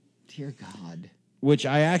 Dear God. which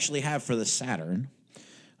I actually have for the Saturn.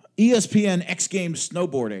 ESPN X Games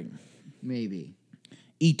Snowboarding. Maybe.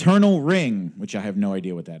 Eternal Ring, which I have no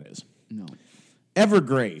idea what that is. No.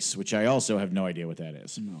 Evergrace, which I also have no idea what that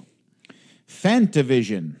is. No.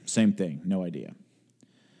 Fantavision, same thing, no idea.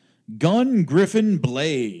 Gun Griffin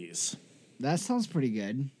Blaze. That sounds pretty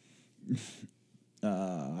good.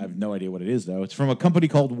 I have no idea what it is, though. It's from a company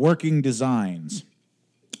called Working Designs.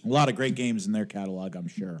 A lot of great games in their catalog, I'm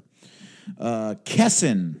sure.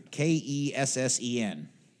 Kessen, Kessen.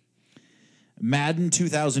 Madden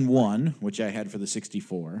 2001, which I had for the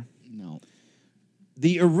 64. No.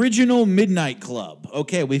 The original Midnight Club.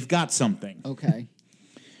 Okay, we've got something. Okay.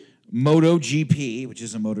 MotoGP, which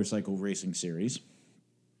is a motorcycle racing series.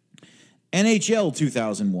 NHL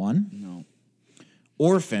 2001. No.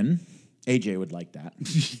 Orphan. AJ would like that.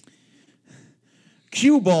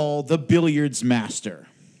 Cue Ball, the Billiards Master.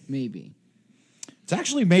 Maybe. It's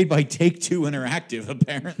actually made by Take-Two Interactive,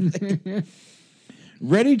 apparently.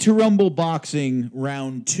 Ready to Rumble Boxing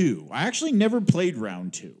Round 2. I actually never played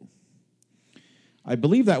Round 2. I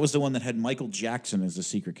believe that was the one that had Michael Jackson as the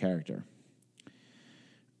secret character.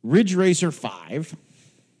 Ridge Racer 5.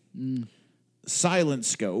 Silent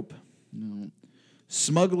Scope. No.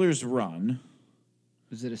 Smuggler's Run.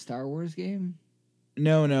 Is it a Star Wars game?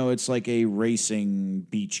 No, it's like a racing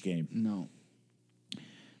beach game. No.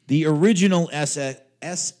 The original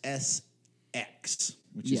SSX,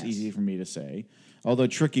 which Yes. is easy for me to say, although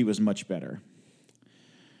Tricky was much better.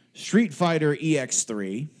 Street Fighter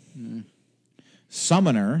EX3.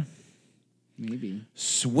 Summoner. Maybe.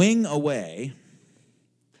 Swing Away.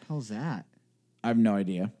 The hell's that? I have no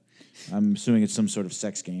idea. I'm assuming it's some sort of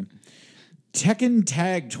sex game. Tekken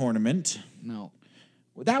Tag Tournament. No.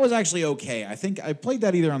 That was actually okay. I think I played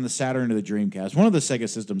that either on the Saturn or the Dreamcast. One of the Sega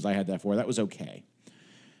systems I had that for. That was okay.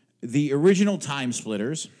 The original Time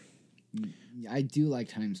Splitters. I do like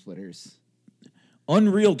Time Splitters.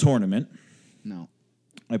 Unreal Tournament. No.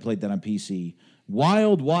 I played that on PC.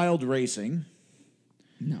 Wild Wild Racing.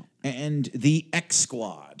 No. And the X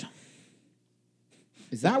Squad.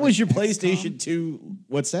 Is That like was your XCOM? PlayStation 2.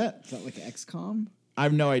 What's that? Is that like XCOM? I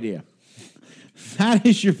have no idea. That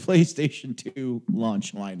is your PlayStation 2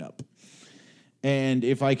 launch lineup. And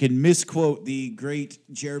if I can misquote the great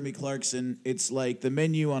Jeremy Clarkson, it's like the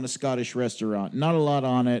menu on a Scottish restaurant. Not a lot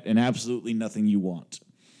on it and absolutely nothing you want.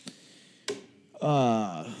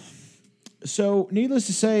 So, needless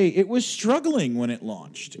to say, it was struggling when it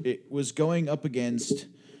launched. It was going up against,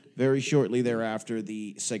 very shortly thereafter,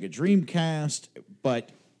 the Sega Dreamcast, but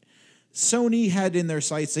Sony had in their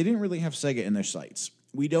sights, they didn't really have Sega in their sights.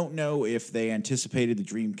 We don't know if they anticipated the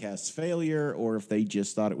Dreamcast's failure or if they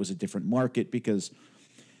just thought it was a different market, because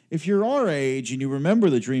if you're our age and you remember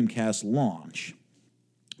the Dreamcast launch,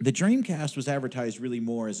 the Dreamcast was advertised really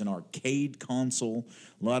more as an arcade console,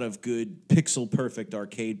 a lot of good pixel-perfect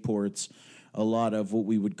arcade ports, a lot of what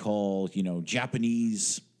we would call,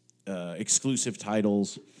 Japanese exclusive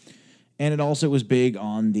titles, and it also was big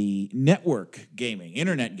on the network gaming,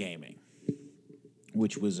 internet gaming,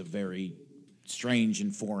 which was a very strange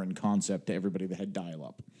and foreign concept to everybody that had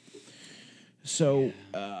dial-up. So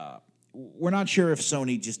we're not sure if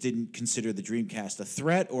Sony just didn't consider the Dreamcast a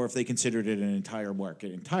threat or if they considered it an entire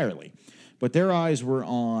market entirely. But their eyes were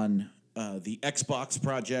on the Xbox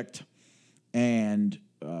project and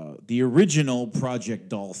the original Project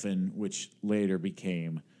Dolphin, which later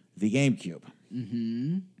became the GameCube.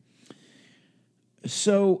 Mm-hmm.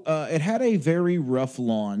 So it had a very rough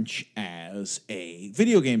launch as a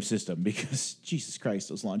video game system because, Jesus Christ,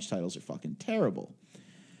 those launch titles are fucking terrible.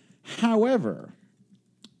 However,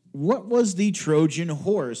 what was the Trojan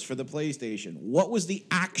horse for the PlayStation? What was the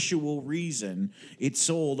actual reason it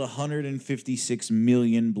sold 156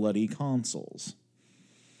 million bloody consoles?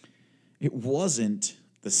 It wasn't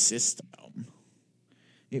the system.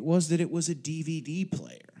 It was that it was a DVD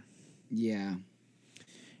player. Yeah.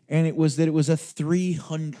 And it was that it was a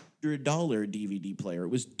 $300 DVD player. It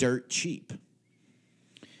was dirt cheap.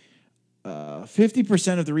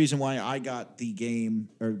 50% of the reason why I got the game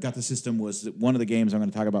or got the system was that one of the games I'm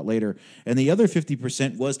going to talk about later. And the other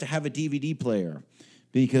 50% was to have a DVD player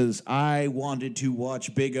because I wanted to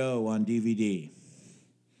watch Big O on DVD.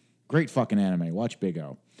 Great fucking anime. Watch Big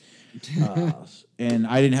O. And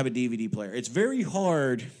I didn't have a DVD player. It's very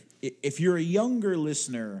hard if you're a younger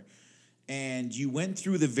listener and you went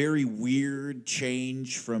through the very weird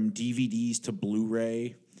change from DVDs to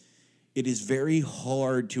Blu-ray. It is very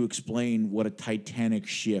hard to explain what a titanic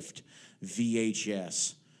shift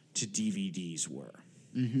VHS to DVDs were.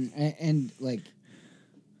 Mm-hmm. And like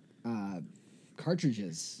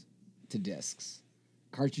cartridges to discs,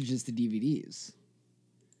 cartridges to DVDs.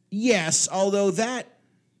 Yes, although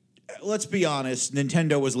let's be honest,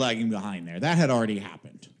 Nintendo was lagging behind there. That had already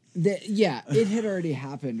happened. It had already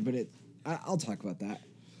happened, but I'll talk about that.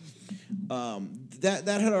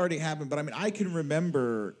 That had already happened, but I mean, I can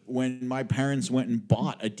remember when my parents went and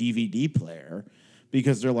bought a DVD player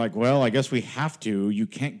because they're like, well, I guess we have to. You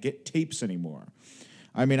can't get tapes anymore.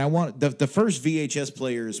 I mean, the first VHS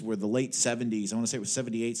players were the late 70s. I want to say it was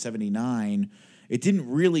 78, 79. It didn't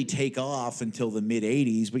really take off until the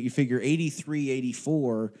mid-80s, but you figure 83,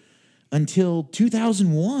 84, until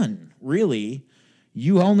 2001, really,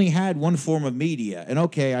 you only had one form of media. And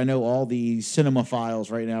okay, I know all the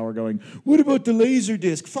cinemaphiles right now are going, what about the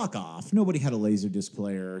Laserdisc? Fuck off. Nobody had a Laserdisc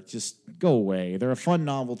player. Just go away. They're a fun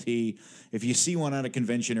novelty. If you see one at a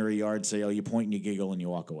convention or a yard sale, you point and you giggle and you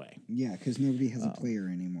walk away. Yeah, because nobody has a player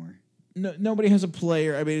anymore. No, nobody has a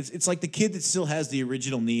player. I mean, it's like the kid that still has the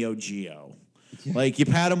original Neo Geo. Yeah. Like, you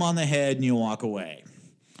pat him on the head and you walk away.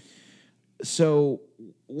 So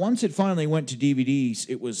once it finally went to DVDs,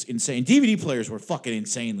 it was insane. DVD players were fucking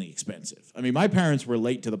insanely expensive. I mean, my parents were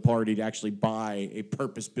late to the party to actually buy a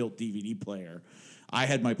purpose-built DVD player. I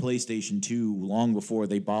had my PlayStation 2 long before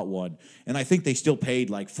they bought one, and I think they still paid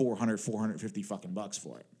like $450 fucking bucks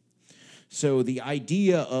for it. So the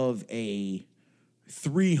idea of a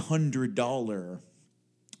 $300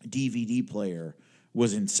 DVD player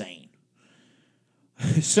was insane.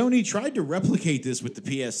 Sony tried to replicate this with the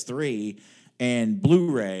PS3 and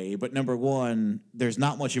Blu-ray, but number one, there's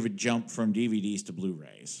not much of a jump from DVDs to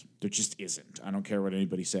Blu-rays. There just isn't. I don't care what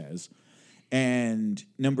anybody says. And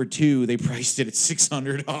number two, they priced it at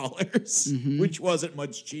 $600, which wasn't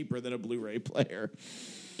much cheaper than a Blu-ray player.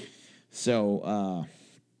 So,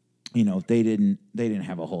 they didn't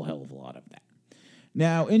have a whole hell of a lot of that.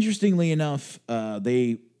 Now, interestingly enough,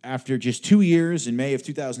 after just 2 years, in May of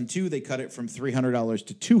 2002, they cut it from $300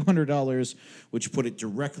 to $200, which put it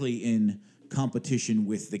directly in competition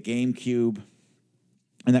with the GameCube.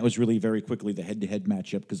 And that was really very quickly the head-to-head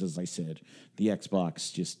matchup because, as I said, the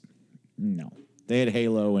Xbox just, no. They had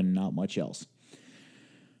Halo and not much else.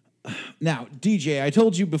 Now, DJ, I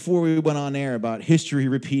told you before we went on air about history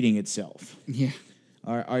repeating itself. Yeah.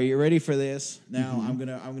 Are you ready for this? Now, I'm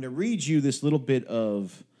gonna read you this little bit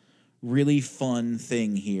of really fun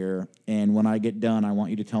thing here, and when I get done, I want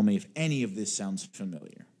you to tell me if any of this sounds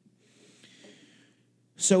familiar.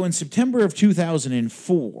 So in September of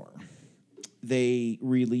 2004, they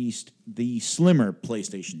released the slimmer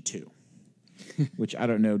PlayStation 2, which I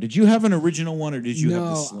don't know. Did you have an original one, or did you have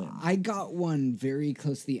the slim? No, I got one very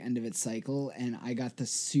close to the end of its cycle, and I got the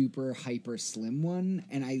super hyper slim one,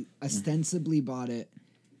 and I ostensibly bought it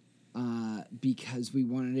because we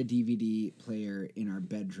wanted a DVD player in our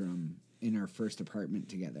bedroom in our first apartment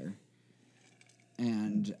together.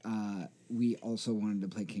 And we also wanted to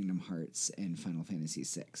play Kingdom Hearts and Final Fantasy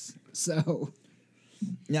VI. So,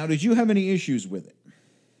 now, did you have any issues with it?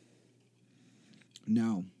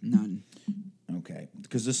 No, none. Okay,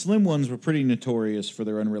 because the slim ones were pretty notorious for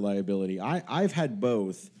their unreliability. I've had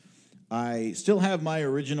both. I still have my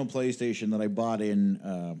original PlayStation that I bought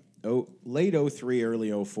in late 03,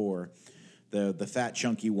 early 04, the fat,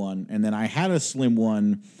 chunky one. And then I had a slim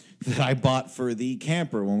one that I bought for the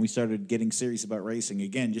camper when we started getting serious about racing,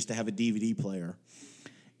 again, just to have a DVD player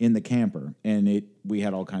in the camper. And we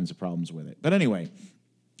had all kinds of problems with it. But anyway,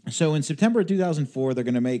 so in September of 2004, they're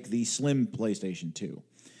going to make the slim PlayStation 2.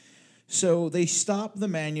 So they stopped the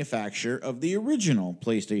manufacture of the original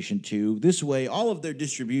PlayStation 2. This way, all of their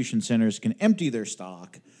distribution centers can empty their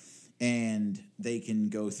stock and they can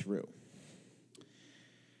go through.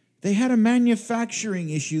 They had a manufacturing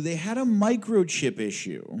issue. They had a microchip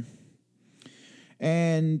issue.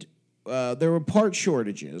 And there were part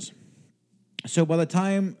shortages. So by the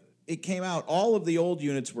time it came out, all of the old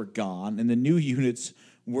units were gone and the new units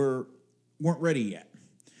weren't ready yet.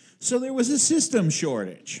 So there was a system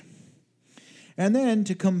shortage. And then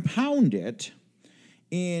to compound it,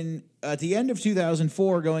 at the end of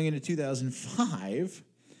 2004, going into 2005,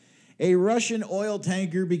 a Russian oil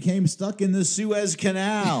tanker became stuck in the Suez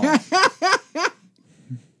Canal,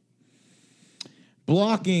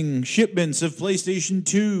 blocking shipments of PlayStation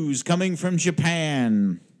 2s coming from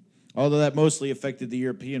Japan, although that mostly affected the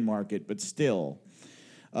European market, but still.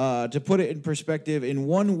 To put it in perspective, in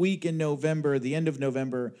 1 week in November, the end of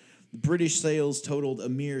November, British sales totaled a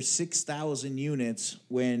mere 6,000 units,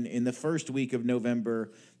 when in the first week of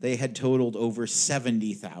November, they had totaled over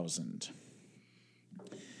 70,000.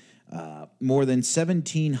 More than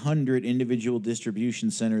 1,700 individual distribution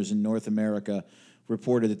centers in North America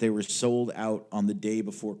reported that they were sold out on the day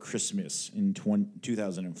before Christmas in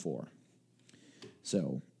 2004.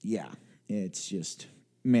 So, yeah, it's just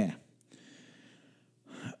meh.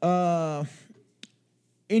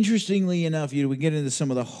 Interestingly enough, we get into some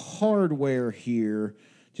of the hardware here,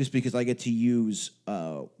 just because I get to use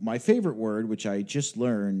my favorite word, which I just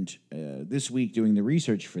learned this week doing the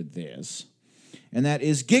research for this, and that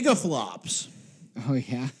is gigaflops. Oh,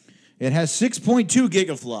 yeah? It has 6.2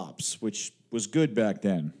 gigaflops, which was good back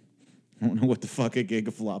then. I don't know what the fuck a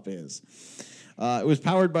gigaflop is. It was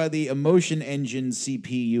powered by the Emotion Engine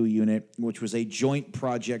CPU unit, which was a joint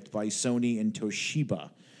project by Sony and Toshiba,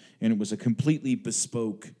 and it was a completely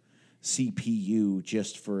bespoke CPU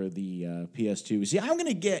just for the PS2. See, I'm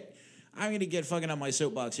gonna get fucking on my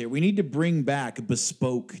soapbox here. We need to bring back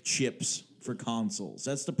bespoke chips for consoles.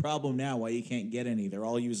 That's the problem now, why you can't get any. They're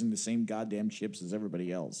all using the same goddamn chips as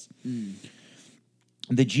everybody else.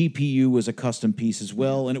 The GPU was a custom piece as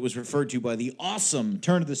well, and it was referred to by the awesome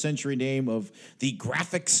turn-of-the-century name of the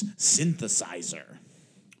Graphics Synthesizer.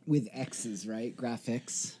 With X's, right?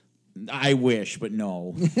 Graphics. I wish, but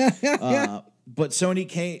no. But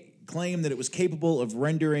Sony claimed that it was capable of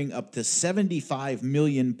rendering up to 75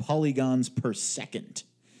 million polygons per second.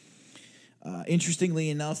 Interestingly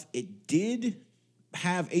enough, it did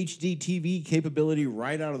have HD TV capability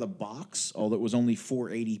right out of the box, although it was only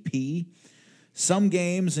 480p. Some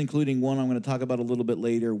games, including one I'm going to talk about a little bit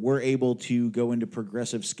later, were able to go into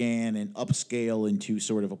progressive scan and upscale into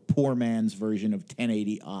sort of a poor man's version of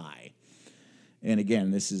 1080i. And again,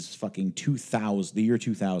 this is fucking 2000, the year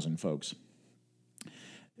 2000, folks.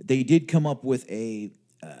 They did come up with a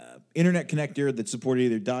internet connector that supported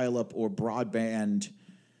either dial-up or broadband.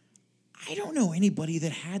 I don't know anybody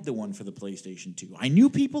that had the one for the PlayStation 2. I knew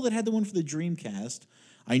people that had the one for the Dreamcast.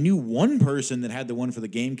 I knew one person that had the one for the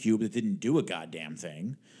GameCube that didn't do a goddamn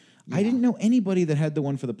thing. Yeah. I didn't know anybody that had the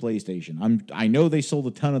one for the PlayStation. I know they sold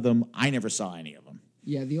a ton of them. I never saw any of them.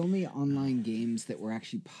 Yeah, the only online games that were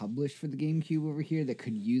actually published for the GameCube over here that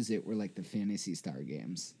could use it were like the Phantasy Star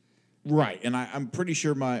games. Right, and I'm pretty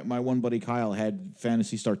sure my one buddy Kyle had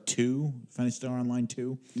Phantasy Star 2, Phantasy Star Online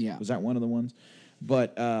 2. Yeah. Was that one of the ones?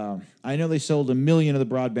 But I know they sold 1 million of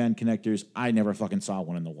the broadband connectors. I never fucking saw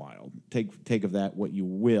one in the wild. Take of that what you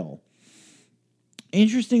will.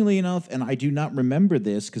 Interestingly enough, and I do not remember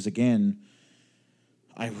this because, again,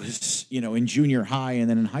 I was, in junior high and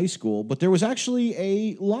then in high school, but there was actually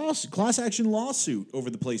a class action lawsuit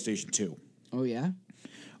over the PlayStation 2. Oh, yeah?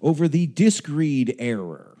 Over the disk read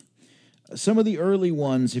error. Some of the early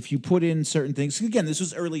ones, if you put in certain things, again, this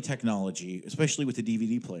was early technology, especially with the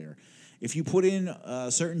DVD player. If you put in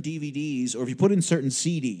certain DVDs or if you put in certain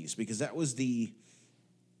CDs, because that was the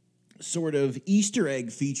sort of Easter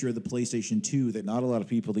egg feature of the PlayStation 2 that not a lot of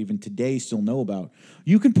people even today still know about,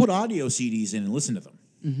 you can put audio CDs in and listen to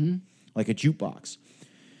them, like a jukebox.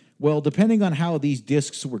 Well, depending on how these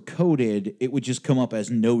discs were coded, it would just come up as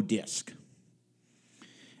no disc.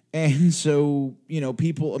 And so,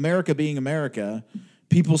 people, America being America,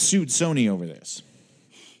 people sued Sony over this.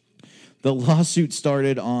 The lawsuit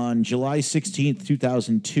started on July 16th,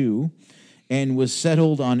 2002, and was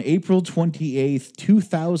settled on April 28th,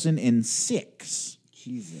 2006.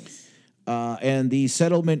 Jesus. And the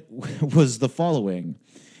settlement was the following.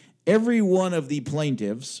 Every one of the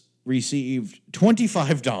plaintiffs received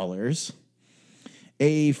 $25,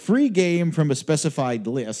 a free game from a specified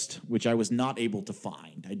list, which I was not able to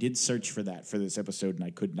find. I did search for that for this episode, and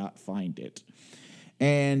I could not find it.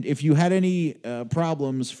 And if you had any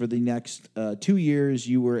problems for the next 2 years,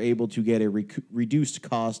 you were able to get a reduced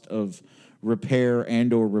cost of repair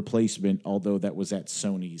and or replacement, although that was at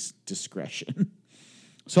Sony's discretion.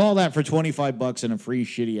 So all that for $25 and a free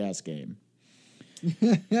shitty-ass game.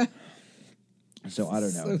 So I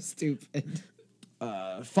don't know. So stupid.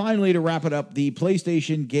 Finally, to wrap it up, the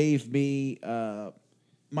PlayStation gave me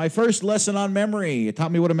my first lesson on memory. It taught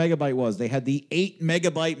me what a megabyte was. They had the 8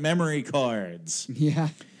 megabyte memory cards. Yeah.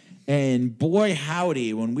 And boy,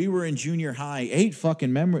 howdy, when we were in junior high, 8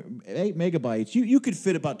 megabytes, you could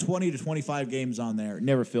fit about 20 to 25 games on there. It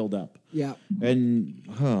never filled up. Yeah. And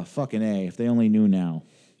fucking A, if they only knew now.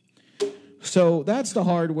 So that's the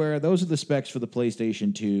hardware. Those are the specs for the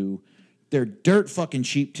PlayStation 2. They're dirt fucking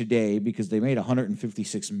cheap today because they made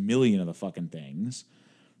 156 million of the fucking things.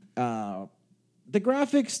 The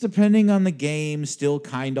graphics, depending on the game, still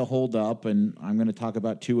kind of hold up, and I'm going to talk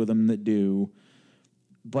about two of them that do.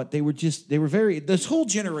 But they were very, this whole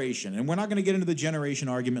generation, and we're not going to get into the generation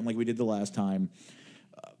argument like we did the last time.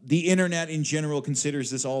 The internet in general considers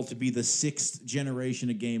this all to be the 6th generation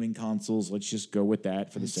of gaming consoles. Let's just go with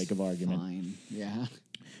that for the sake of argument. Fine. Yeah.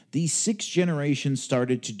 The 6th generation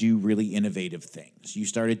started to do really innovative things. You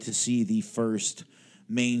started to see the first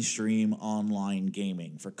mainstream online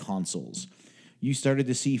gaming for consoles. You started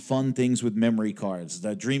to see fun things with memory cards.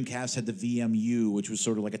 The Dreamcast had the VMU, which was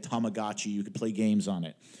sort of like a Tamagotchi. You could play games on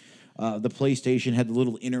it. The PlayStation had the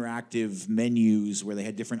little interactive menus where they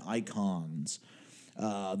had different icons.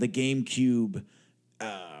 The GameCube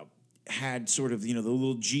had sort of, the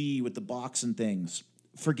little G with the box and things.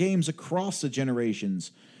 For games across the generations,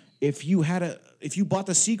 if you bought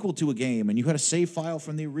the sequel to a game and you had a save file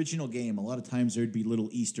from the original game, a lot of times there'd be little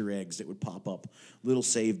Easter eggs that would pop up, little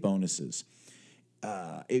save bonuses.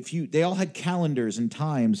 They all had calendars and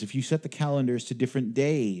times. If you set the calendars to different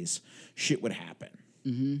days, shit would happen.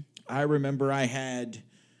 Mm-hmm. I remember I had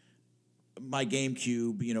my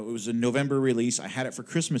GameCube, it was a November release. I had it for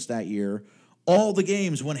Christmas that year. All the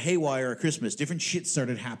games went haywire at Christmas. Different shit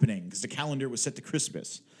started happening because the calendar was set to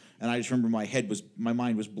Christmas. And I just remember my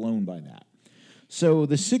mind was blown by that. So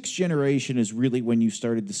the 6th generation is really when you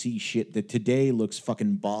started to see shit that today looks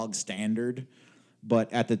fucking bog standard,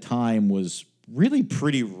 but at the time was really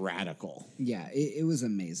pretty radical. Yeah, it was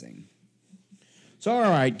amazing. So, all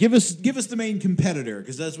right, give us the main competitor,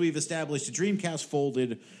 because as we've established, the Dreamcast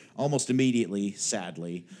folded almost immediately,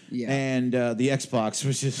 sadly. Yeah. And the Xbox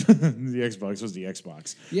was just the Xbox was the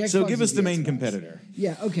Xbox. So give us the main competitor.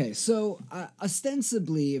 Yeah. Okay. So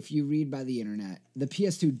ostensibly, if you read by the internet, the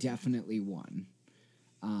PS2 definitely won,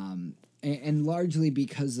 and largely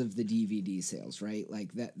because of the DVD sales, right?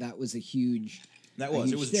 Like that was a huge. That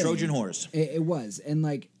was. It was a Trojan horse. It was. And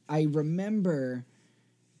like, I remember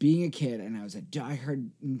being a kid and I was a diehard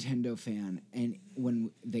Nintendo fan. And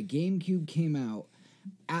when the GameCube came out,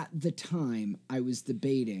 at the time, I was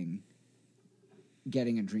debating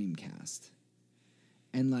getting a Dreamcast.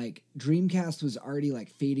 And like, Dreamcast was already like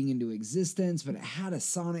fading into existence, but it had a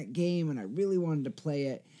Sonic game and I really wanted to play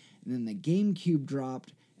it. And then the GameCube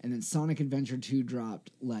dropped, and then Sonic Adventure 2 dropped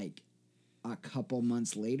like a couple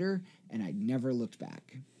months later, and I never looked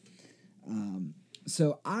back.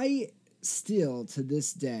 So I still, to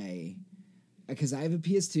this day, because I have a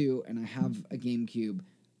PS2 and I have a GameCube,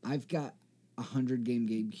 I've got 100 game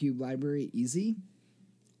GameCube library easy.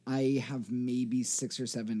 I have maybe 6 or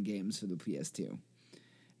 7 games for the PS2.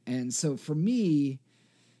 And so for me,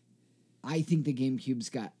 I think the GameCube's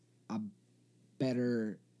got a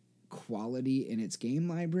better quality in its game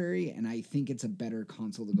library, and I think it's a better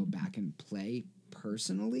console to go back and play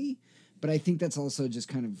personally. But I think that's also just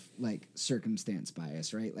kind of like circumstance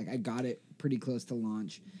bias, right? Like, I got it pretty close to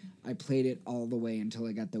launch. I played it all the way until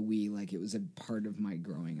I got the Wii, like it was a part of my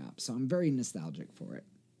growing up. So I'm very nostalgic for it.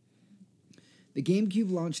 The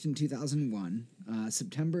GameCube launched in 2001,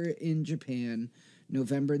 September in Japan,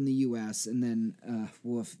 November in the US, and then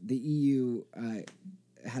the EU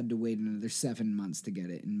had to wait another 7 months to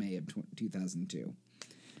get it in May of 2002.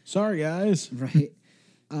 Sorry, guys. Right.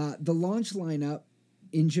 The launch lineup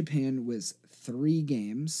in Japan was 3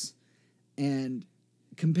 games, and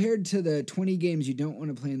compared to the 20 games you don't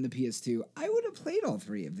want to play in the PS2, I would have played all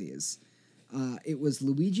 3 of these. It was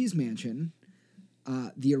Luigi's Mansion,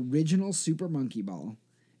 the original Super Monkey Ball,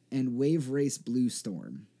 and Wave Race Blue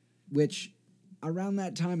Storm, which around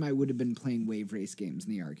that time I would have been playing Wave Race games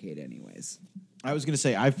in the arcade anyways. I was going to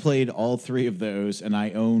say, I've played all 3 of those, and I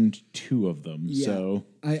owned 2 of them. Yeah. So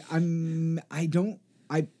I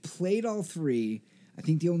played all 3. I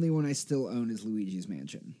think the only one I still own is Luigi's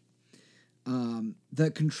Mansion. The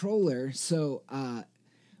controller, so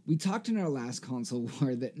we talked in our last console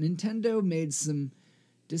war that Nintendo made some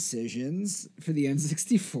decisions for the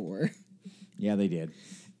N64. Yeah, they did.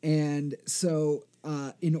 And so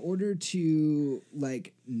in order to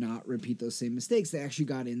like not repeat those same mistakes, they actually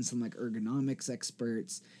got in some like ergonomics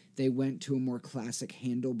experts. They went to a more classic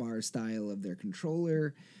handlebar style of their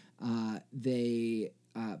controller. They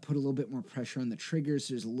put a little bit more pressure on the triggers.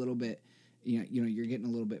 There's a little bit, you're getting a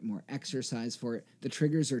little bit more exercise for it. The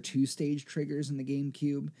triggers are 2-stage triggers in the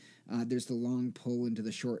GameCube. There's the long pull into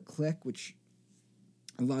the short click, which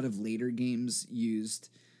a lot of later games used.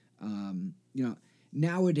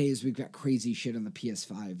 Nowadays we've got crazy shit on the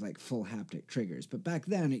PS5, like full haptic triggers. But back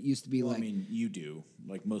then it used to be I mean, you do.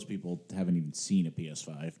 Like, most people haven't even seen a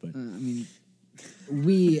PS5, but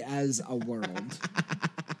we as a world.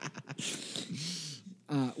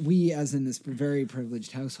 We as in this very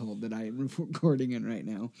privileged household that I am recording in right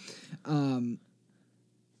now.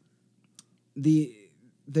 the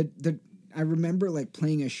I remember like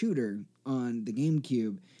playing a shooter on the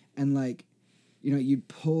GameCube, and like, you know, you'd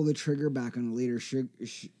pull the trigger back on a later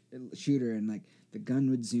shooter, and like the gun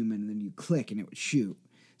would zoom in, and then you click and it would shoot.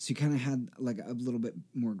 So you kind of had like a little bit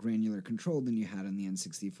more granular control than you had on the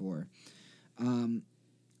N64.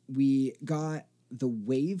 We got the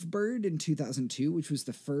Wavebird in 2002, which was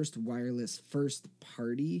the first wireless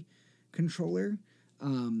first-party controller.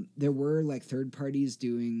 There were like third parties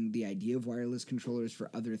doing the idea of wireless controllers for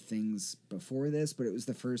other things before this, but it was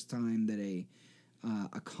the first time that a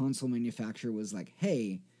console manufacturer was like,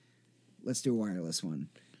 "Hey, let's do a wireless one."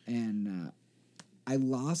 And I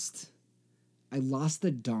lost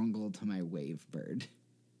the dongle to my Wavebird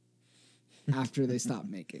after they stopped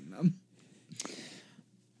making them.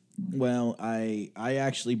 Well, I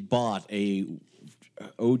actually bought a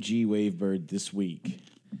OG Wavebird this week,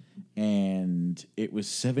 and it was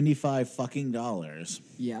 $75 fucking dollars.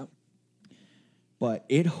 Yeah. But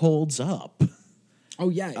it holds up. Oh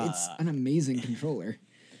yeah, it's an amazing controller.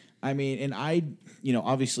 I mean, and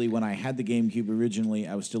obviously when I had the GameCube originally,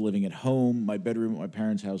 I was still living at home. My bedroom at my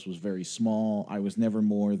parents' house was very small. I was never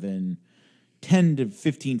more than 10 to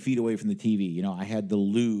 15 feet away from the TV. You know, I had the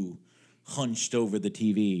loo hunched over the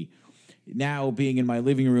TV. Now, being in my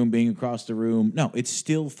living room, being across the room, no, it's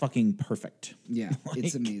still fucking perfect. Yeah,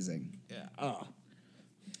 it's amazing. Yeah.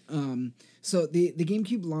 So the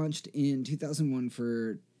GameCube launched in 2001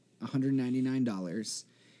 for $199,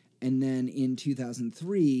 and then in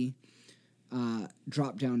 2003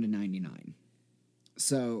 dropped down to $99.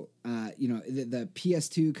 So the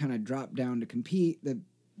PS2 kind of dropped down to compete. The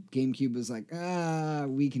GameCube was like,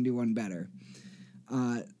 we can do one better.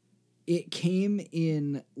 It came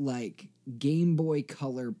in like Game Boy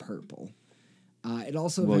Color purple. It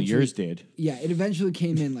also yours did. Yeah, it eventually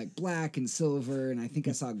came in like black and silver, and I think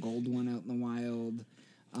I saw a gold one out in the wild.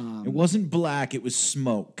 It wasn't black; it was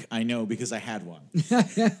smoke. I know because I had one.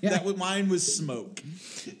 Mine was smoke.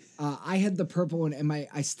 I had the purple one, and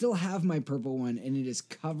I still have my purple one, and it is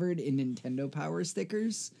covered in Nintendo Power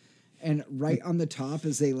stickers. And right on the top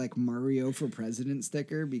is a like Mario for President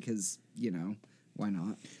sticker because, why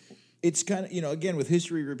not? It's kind of, again, with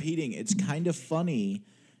history repeating, it's kind of funny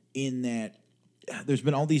in that there's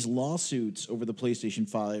been all these lawsuits over the PlayStation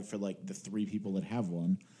 5 for like the 3 people that have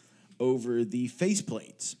one over the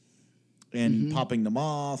faceplates and popping them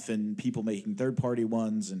off and people making third-party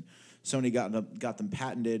ones, and Sony got them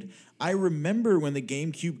patented. I remember when the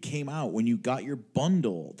GameCube came out, when you got your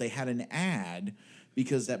bundle, they had an ad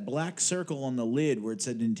because that black circle on the lid where it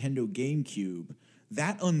said Nintendo GameCube,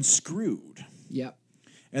 that unscrewed. Yep.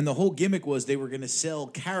 And the whole gimmick was they were going to sell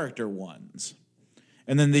character ones.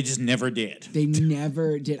 And then they just never did. They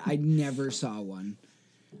never did. I never saw one.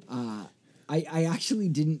 I actually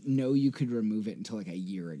didn't know you could remove it until like a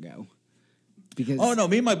year ago. Because no,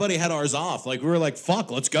 me and my buddy had ours off. Like we were like,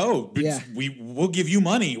 "Fuck, let's go. Yeah. We'll give you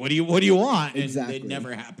money. What do you want?" And exactly. It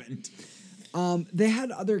never happened. They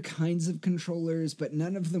had other kinds of controllers, but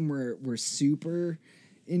none of them were super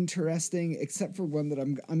interesting, except for one that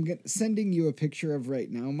I'm sending you a picture of right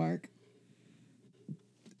now, Mark.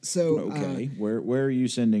 So okay, where are you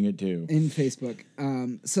sending it to? In Facebook.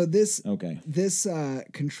 So this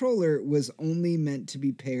controller was only meant to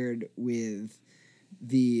be paired with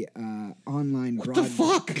the online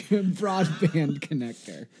broadband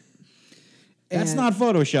connector. That's not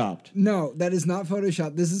photoshopped. No, that is not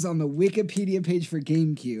photoshopped. This is on the Wikipedia page for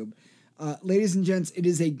GameCube. Ladies and gents, it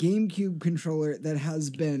is a GameCube controller that has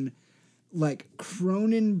been like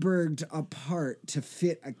Cronenberged apart to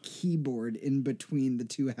fit a keyboard in between the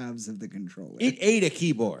two halves of the controller. It ate a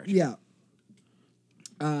keyboard. Yeah.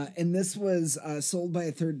 And this was sold by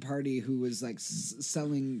a third party who was like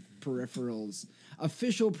selling peripherals,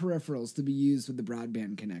 official peripherals to be used with the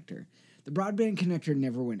broadband connector. The broadband connector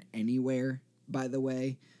never went anywhere, by the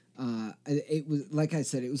way. It was, like I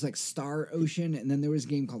said, it was like Star Ocean, and then there was a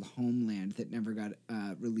game called Homeland that never got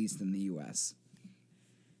released in the U.S.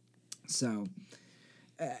 So,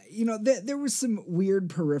 there were some weird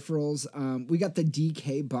peripherals. We got the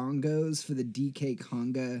DK bongos for the DK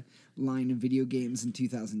Conga line of video games in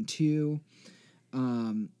 2002.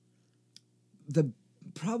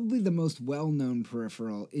 Probably the most well-known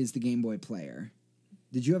peripheral is the Game Boy Player.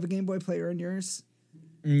 Did you have a Game Boy Player on yours?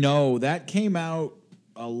 No, that came out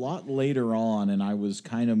a lot later on, and I was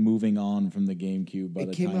kind of moving on from the GameCube by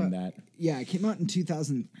the time that... Yeah, it came out in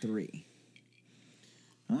 2003.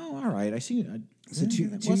 Oh, all right. I see. So two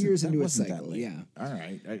years into a cycle, yeah. All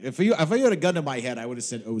right. If you had a gun to my head, I would have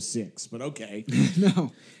said 06, but okay.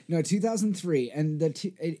 No, 2003. And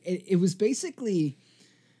it was basically...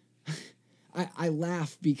 I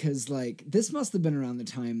laugh because like this must have been around the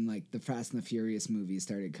time like the Fast and the Furious movies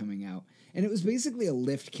started coming out, and it was basically a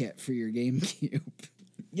lift kit for your GameCube.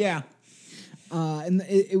 Yeah. And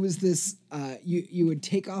it was this. You would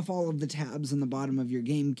take off all of the tabs on the bottom of your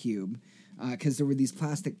GameCube because there were these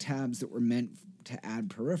plastic tabs that were meant to add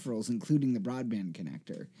peripherals, including the broadband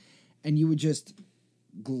connector, and you would just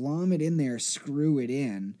glom it in there, screw it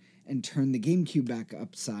in, and turn the GameCube back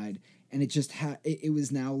upside, and it just had. It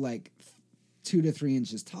was now like 2 to 3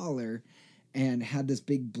 inches taller, and had this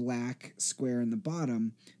big black square in the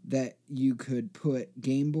bottom that you could put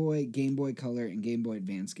Game Boy, Game Boy Color, and Game Boy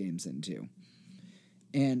Advance games into.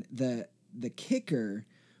 And the kicker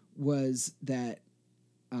was that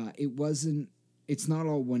it's not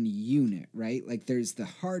all one unit, right? Like there's the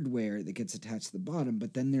hardware that gets attached to the bottom,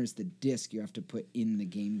 but then there's the disc you have to put in the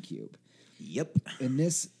GameCube. Yep. And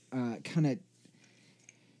this kind of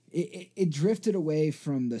it drifted away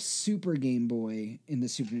from the Super Game Boy in the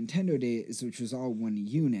Super Nintendo days, which was all one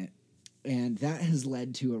unit, and that has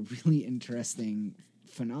led to a really interesting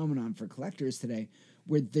phenomenon for collectors today,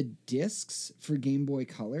 where the discs for Game Boy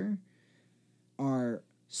Color are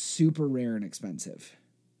super rare and expensive.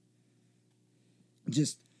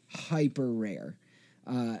 Just hyper rare.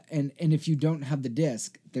 And if you don't have the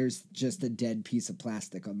disc, there's just a dead piece of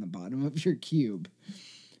plastic on the bottom of your cube.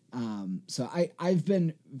 So I've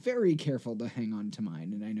been very careful to hang on to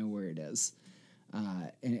mine, and I know where it is.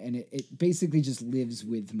 And it basically just lives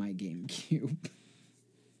with my GameCube.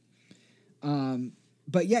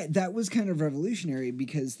 But yeah, that was kind of revolutionary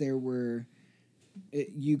because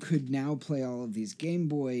you could now play all of these Game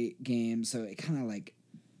Boy games, so it kind of like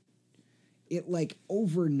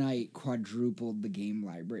overnight quadrupled the game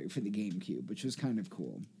library for the GameCube, which was kind of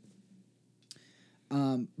cool.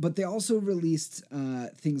 But they also released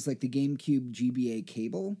things like the GameCube GBA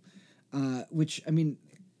cable, which, I mean,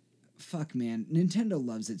 fuck, man. Nintendo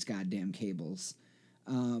loves its goddamn cables.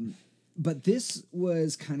 But this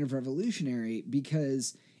was kind of revolutionary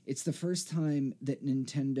because it's the first time that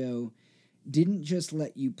Nintendo didn't just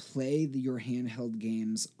let you play your handheld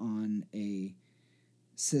games on a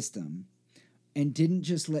system and didn't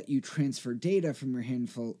just let you transfer data from your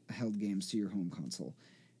handheld games to your home console.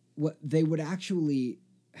 What they would actually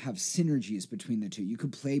have synergies between the two. You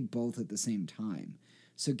could play both at the same time.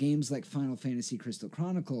 So games like Final Fantasy Crystal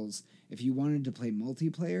Chronicles, if you wanted to play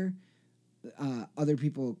multiplayer, other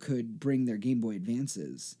people could bring their Game Boy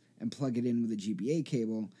Advances and plug it in with a GBA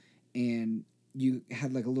cable, and you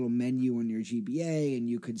had like a little menu on your GBA, and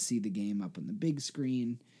you could see the game up on the big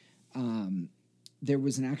screen. There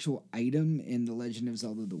was an actual item in The Legend of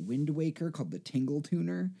Zelda The Wind Waker called the Tingle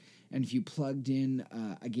Tuner, and if you plugged in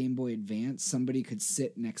a Game Boy Advance, somebody could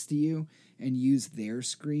sit next to you and use their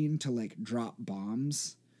screen to like drop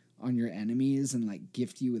bombs on your enemies and like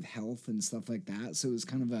gift you with health and stuff like that. So it was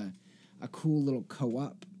kind of a cool little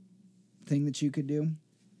co-op thing that you could do.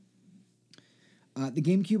 The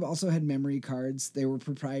GameCube also had memory cards. They were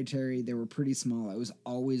proprietary. They were pretty small. I was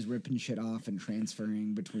always ripping shit off and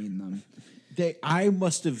transferring between them. I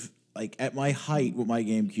must have, like, at my height with my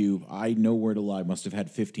GameCube, I know where to lie, must have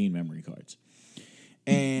had 15 memory cards.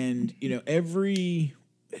 And, every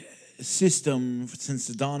system since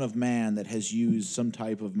the dawn of man that has used some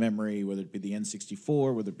type of memory, whether it be the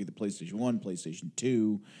N64, whether it be the PlayStation 1, PlayStation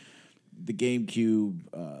 2, the GameCube,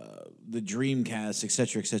 the Dreamcast,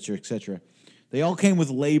 etc., they all came with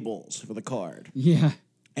labels for the card. Yeah.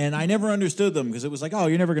 And I never understood them because it was like, oh,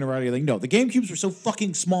 you're never going to write anything. No, the GameCubes were so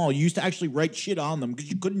fucking small, you used to actually write shit on them because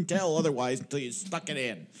you couldn't tell otherwise until you stuck it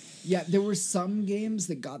in. Yeah, there were some games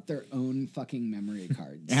that got their own fucking memory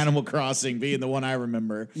cards. Animal Crossing being the one I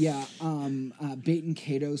remember. Yeah, Bait and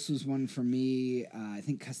Kados was one for me. I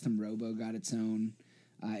think Custom Robo got its own.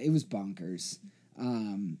 It was bonkers.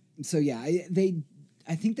 So yeah,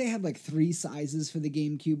 I think they had like 3 sizes for the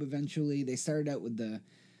GameCube eventually. They started out with the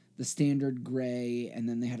standard gray, and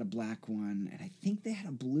then they had a black one, and I think they had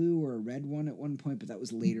a blue or a red one at one point, but that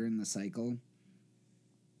was later in the cycle.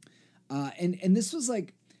 And this was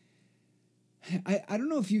like, I don't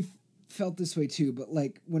know if you felt this way too, but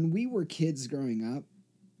like when we were kids growing up,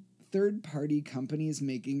 third-party companies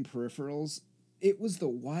making peripherals, it was the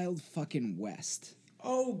wild fucking west.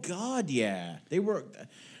 Oh God, yeah. They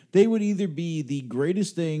would either be the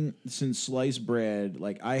greatest thing since sliced bread.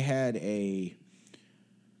 Like I had a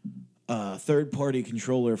third-party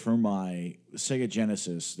controller for my Sega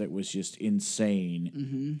Genesis that was just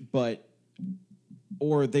insane. Mm-hmm.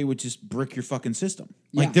 Or they would just brick your fucking system.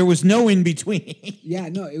 Like there was no in between. Yeah,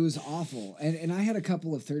 no, it was awful. And I had a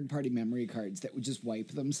couple of third-party memory cards that would just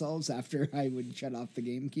wipe themselves after I would shut off the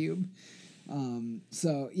GameCube.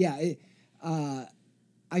 So yeah,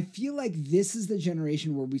 I feel like this is the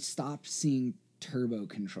generation where we stopped seeing turbo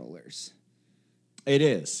controllers. It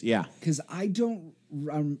is, yeah. Because I don't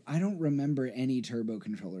remember any turbo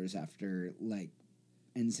controllers after like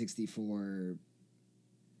N64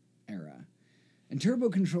 era. And turbo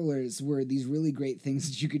controllers were these really great things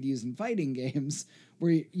that you could use in fighting games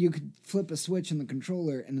where you could flip a switch on the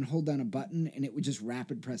controller and then hold down a button and it would just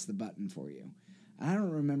rapid press the button for you. I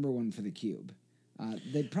don't remember one for the Cube.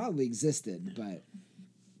 They probably existed, but...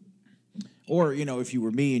 Or, if you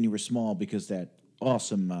were me and you were small, because that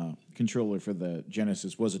awesome controller for the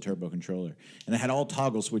Genesis was a turbo controller, and it had all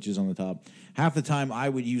toggle switches on the top. Half the time, I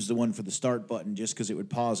would use the one for the start button just because it would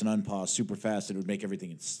pause and unpause super fast. And it would make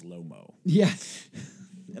everything in slow-mo. Yeah.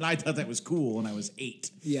 And I thought that was cool when I was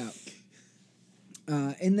 8. Yeah.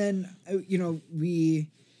 And then,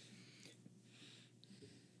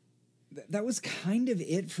 that was kind of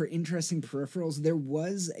it for interesting peripherals. There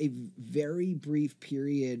was a very brief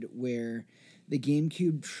period where the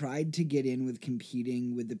GameCube tried to get in with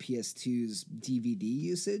competing with the PS2's DVD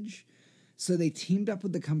usage. So they teamed up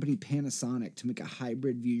with the company Panasonic to make a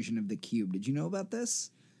hybrid version of the Cube. Did you know about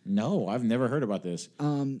this? No, I've never heard about this.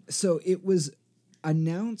 So it was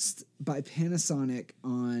announced by Panasonic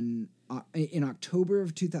in October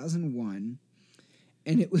of 2001,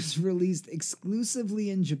 and it was released exclusively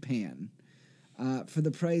in Japan for the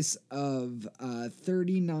price of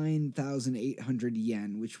 39,800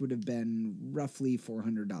 yen, which would have been roughly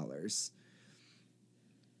 $400.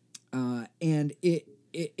 And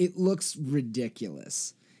it looks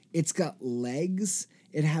ridiculous. It's got legs.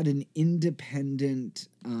 It had an independent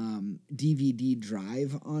DVD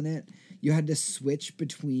drive on it. You had to switch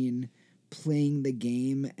between playing the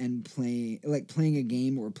game and playing a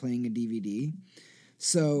game or playing a DVD.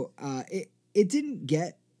 So it didn't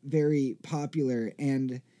get very popular,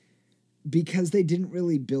 and because they didn't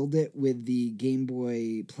really build it with the Game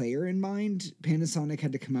Boy player in mind, Panasonic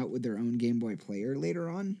had to come out with their own Game Boy player later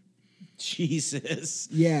on. Jesus.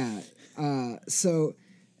 Yeah. So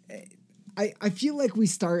I feel like we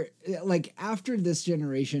start like after this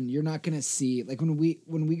generation, you're not going to see like when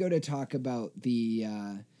we go to talk about the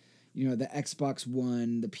the Xbox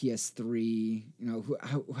One, the PS3,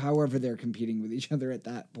 however they're competing with each other at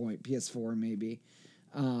that point, PS4 maybe.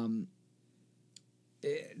 The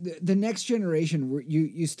next generation,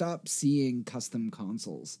 you stop seeing custom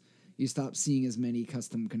consoles. You stop seeing as many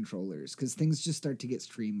custom controllers because things just start to get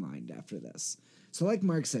streamlined after this. So like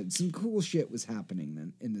Mark said, some cool shit was happening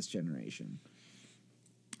then in this generation.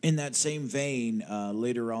 In that same vein,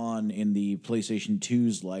 later on in the PlayStation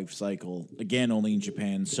 2's life cycle, again only in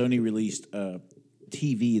Japan, Sony released a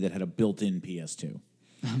TV that had a built-in PS2.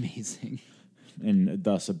 Amazing. And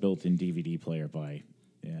thus a built-in DVD player by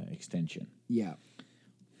extension. Yeah.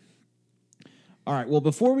 All right, well,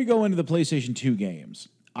 before we go into the PlayStation 2 games,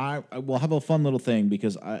 I will have a fun little thing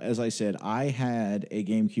because, as I said, I had a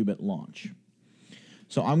GameCube at launch.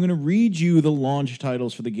 So I'm going to read you the launch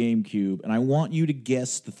titles for the GameCube, and I want you to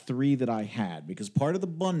guess the 3 that I had, because part of the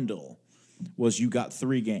bundle was you got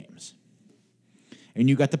 3 games. And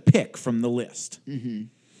you got to pick from the list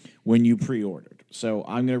when you pre-ordered. So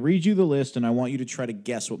I'm going to read you the list, and I want you to try to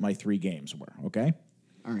guess what my 3 games were, okay?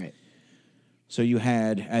 All right. So you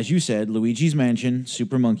had, as you said, Luigi's Mansion,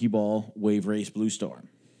 Super Monkey Ball, Wave Race, Blue Storm.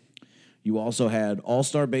 You also had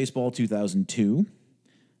All-Star Baseball 2002,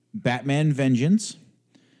 Batman Vengeance,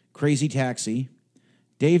 Crazy Taxi,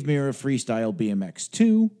 Dave Mirra Freestyle BMX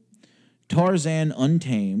 2, Tarzan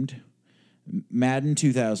Untamed, Madden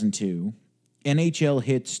 2002, NHL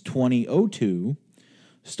Hits 2002,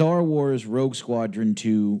 Star Wars Rogue Squadron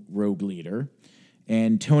 2 Rogue Leader,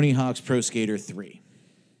 and Tony Hawk's Pro Skater 3.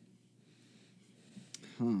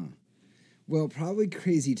 Well, probably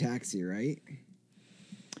Crazy Taxi, right?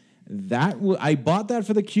 I bought that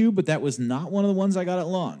for the Cube, but that was not one of the ones I got at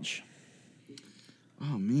launch.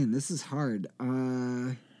 Oh, man, this is hard.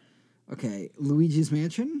 Okay, Luigi's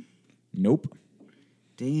Mansion? Nope.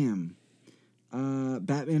 Damn.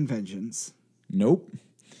 Batman Vengeance? Nope.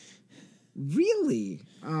 Really?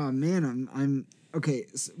 Oh, man, I'm... Okay,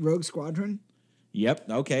 Rogue Squadron?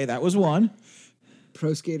 Yep, okay, that was one.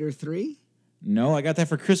 Pro Skater 3? No, I got that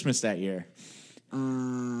for Christmas that year.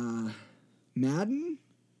 Madden?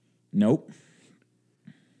 Nope.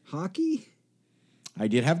 Hockey? I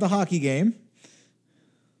did have the hockey game.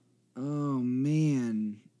 Oh,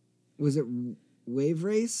 man. Was it Wave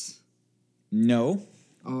Race? No.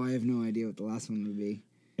 Oh, I have no idea what the last one would be.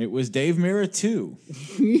 It was Dave Mirra 2.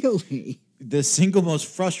 Really? The single most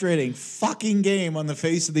frustrating fucking game on the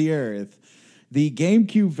face of the earth. The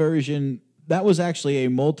GameCube version, that was actually a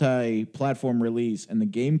multi-platform release, and the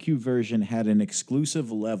GameCube version had an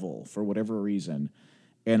exclusive level for whatever reason.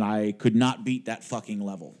 and I could not beat that fucking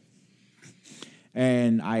level.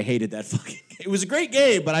 And I hated that fucking. It was a great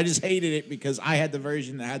game, but I just hated it because I had the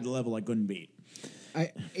version that had the level I couldn't beat.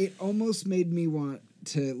 It almost made me want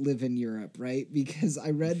to live in Europe, right? Because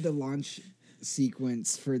I read the launch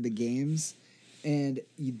sequence for the games, and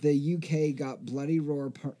the UK got Bloody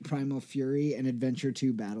Roar, Primal Fury, and Adventure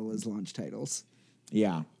 2 Battle as launch titles.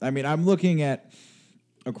 Yeah. I mean, I'm looking at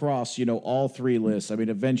across, all three lists. I mean,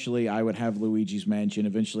 eventually I would have Luigi's Mansion.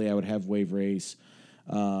 Eventually I would have Wave Race.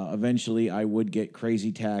 Eventually I would get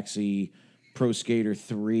Crazy Taxi, Pro Skater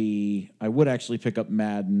 3. I would actually pick up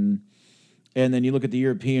Madden. And then you look at the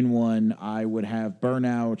European one, I would have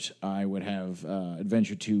Burnout. I would have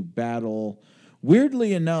Adventure 2 Battle.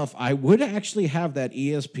 Weirdly enough, I would actually have that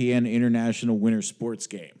ESPN International Winter Sports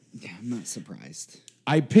game. Yeah, I'm not surprised.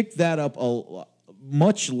 I picked that up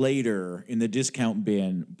much later in the discount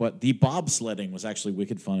bin, but the bobsledding was actually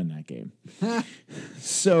wicked fun in that game.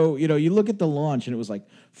 So, you look at the launch and it was like,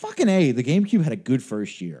 fucking A, the GameCube had a good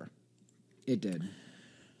first year. It did.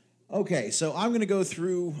 Okay, so I'm going to go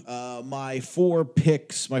through my four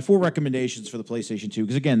recommendations for the PlayStation 2.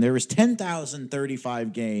 Because, again, there is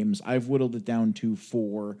 10,035 games. I've whittled it down to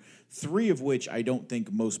 4, 3 of which I don't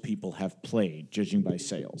think most people have played, judging by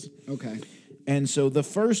sales. Okay. And so the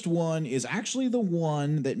first one is actually the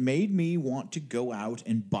one that made me want to go out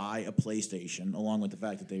and buy a PlayStation, along with the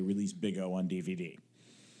fact that they released Big O on DVD.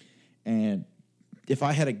 And if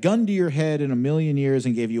I had a gun to your head in a million years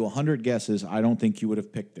and gave you 100 guesses, I don't think you would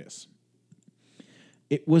have picked this.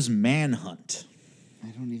 It was Manhunt. I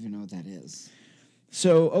don't even know what that is.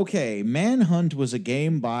 So, okay, Manhunt was a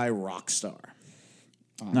game by Rockstar.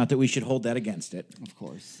 Not that we should hold that against it. Of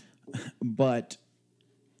course. But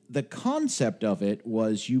the concept of it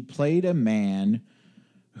was you played a man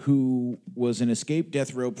who was an escaped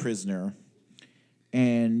death row prisoner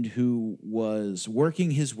and who was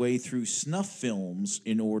working his way through snuff films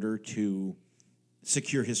in order to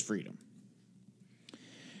secure his freedom.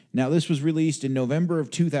 Now, this was released in November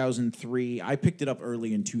of 2003. I picked it up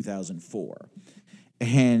early in 2004.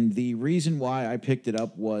 And the reason why I picked it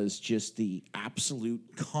up was just the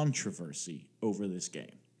absolute controversy over this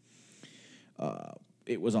game.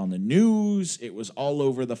 It was on the news. It was all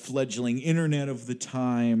over the fledgling internet of the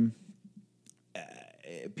time.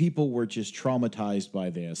 People were just traumatized by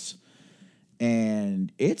this.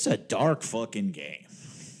 And it's a dark fucking game.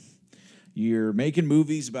 You're making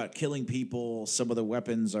movies about killing people. Some of the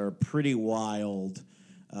weapons are pretty wild.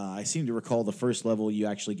 I seem to recall the first level, you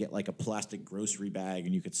actually get like a plastic grocery bag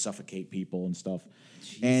and you could suffocate people and stuff.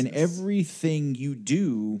 Jesus. And everything you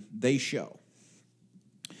do, they show.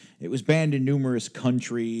 It was banned in numerous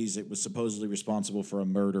countries. It was supposedly responsible for a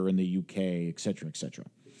murder in the UK, et cetera, et cetera.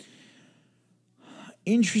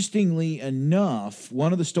 Interestingly enough,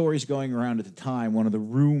 one of the stories going around at the time, one of the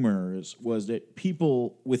rumors, was that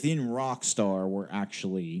people within Rockstar were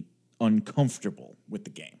actually uncomfortable with the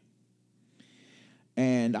game.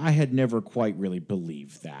 And I had never quite really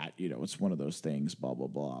believed that. It's one of those things, blah, blah,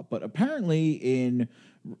 blah. But apparently in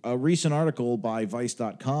a recent article by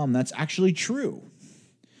Vice.com, that's actually true.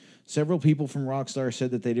 Several people from Rockstar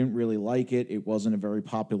said that they didn't really like it. It wasn't a very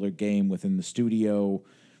popular game within the studio.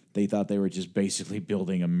 They thought they were just basically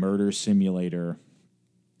building a murder simulator.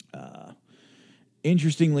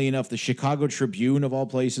 Interestingly enough, the Chicago Tribune, of all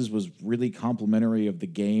places, was really complimentary of the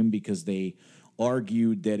game because they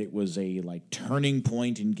argued that it was a turning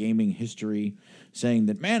point in gaming history, saying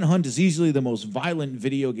that Manhunt is easily the most violent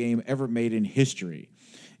video game ever made in history.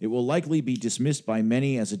 It will likely be dismissed by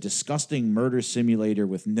many as a disgusting murder simulator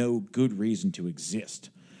with no good reason to exist.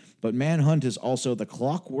 But Manhunt is also the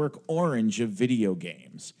Clockwork Orange of video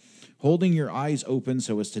games, holding your eyes open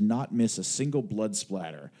so as to not miss a single blood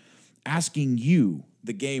splatter, asking you,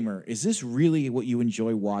 the gamer, is this really what you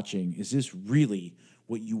enjoy watching? Is this really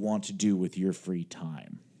what you want to do with your free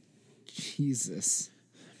time? Jesus.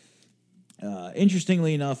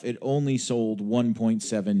 Interestingly enough, it only sold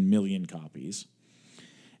 1.7 million copies.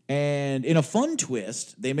 And in a fun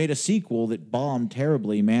twist, they made a sequel that bombed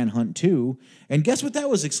terribly, Manhunt 2. And guess what that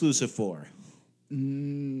was exclusive for? I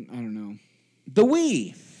don't know. The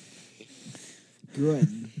Wii.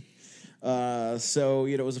 Good. So,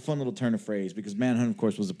 it was a fun little turn of phrase because Manhunt, of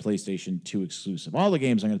course, was a PlayStation 2 exclusive. All the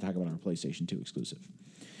games I'm going to talk about are PlayStation 2 exclusive.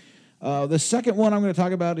 The second one I'm going to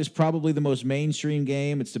talk about is probably the most mainstream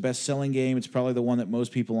game. It's the best-selling game. It's probably the one that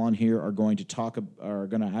most people on here are going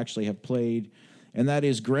to actually have played. And that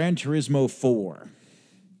is Gran Turismo 4.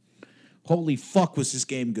 Holy fuck, was this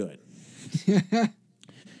game good.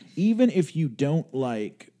 Even if you don't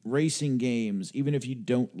like racing games, even if you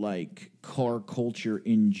don't like car culture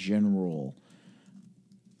in general,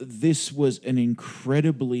 this was just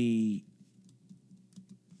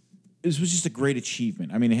a great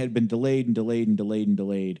achievement. I mean, it had been delayed and delayed and delayed and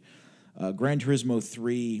delayed. Gran Turismo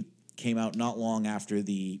 3 came out not long after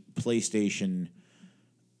the PlayStation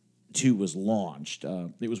 2 was launched.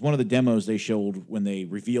 It was one of the demos they showed when they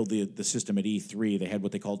revealed the system at E3. They had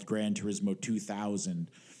what they called Gran Turismo 2000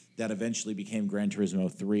 that eventually became Gran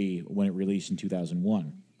Turismo 3 when it released in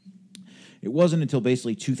 2001. It wasn't until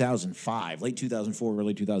basically 2005, late 2004,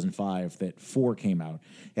 early 2005, that 4 came out.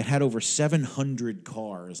 It had over 700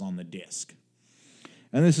 cars on the disc.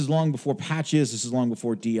 And this is long before patches, this is long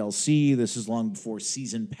before DLC, this is long before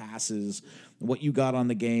season passes. What you got on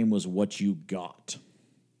the game was what you got.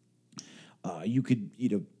 You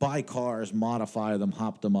could buy cars, modify them,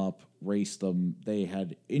 hop them up, race them. They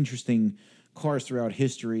had interesting cars throughout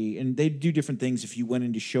history, and they'd do different things if you went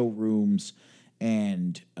into showrooms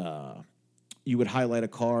and you would highlight a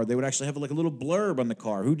car. They would actually have like a little blurb on the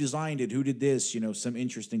car. Who designed it? Who did this? Some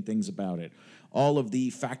interesting things about it. All of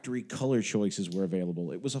the factory color choices were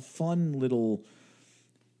available. It was a fun little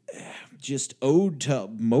just ode to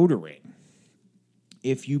motoring.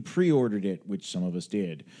 If you pre-ordered it, which some of us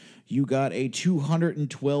did, you got a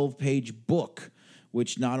 212-page book,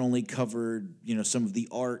 which not only covered, some of the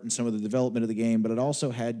art and some of the development of the game, but it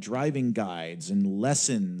also had driving guides and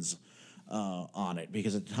lessons on it,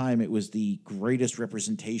 because at the time it was the greatest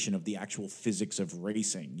representation of the actual physics of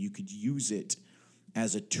racing. You could use it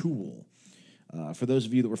as a tool. For those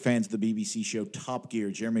of you that were fans of the BBC show Top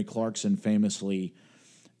Gear, Jeremy Clarkson famously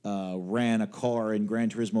ran a car in Gran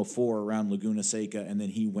Turismo 4 around Laguna Seca, and then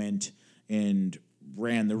he went and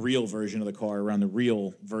ran the real version of the car around the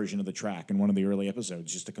real version of the track in one of the early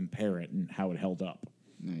episodes just to compare it and how it held up.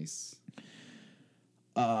 Nice.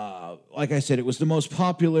 Like I said, it was the most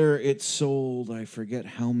popular. It sold, I forget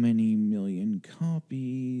how many million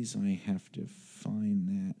copies. I have to find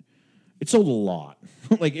that. It sold a lot.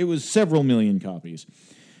 It was several million copies.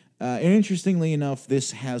 And interestingly enough,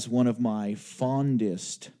 this has one of my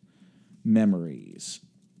fondest memories.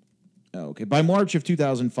 Okay, by March of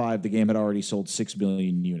 2005, the game had already sold 6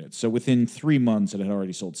 million units. So within 3 months, it had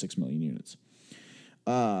already sold 6 million units.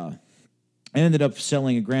 It ended up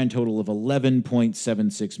selling a grand total of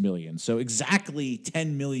 11.76 million. So exactly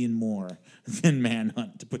 10 million more than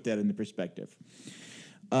Manhunt, to put that into perspective.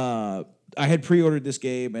 I had pre-ordered this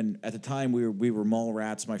game, and at the time we were mall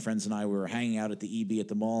rats. My friends and I were hanging out at the EB at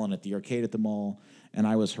the mall and at the arcade at the mall, and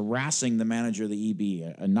I was harassing the manager of the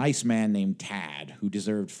EB, a nice man named Tad, who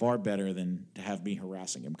deserved far better than to have me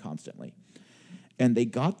harassing him constantly. And they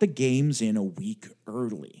got the games in a week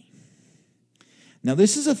early. Now,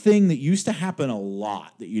 this is a thing that used to happen a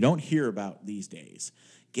lot that you don't hear about these days.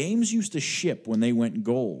 Games used to ship when they went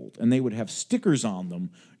gold, and they would have stickers on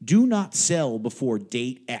them, "Do not sell before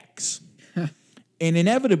date X." And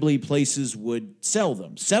inevitably, places would sell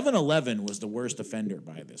them. 7-Eleven was the worst offender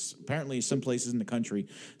by this. Apparently, some places in the country,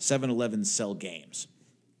 7-Elevens sell games.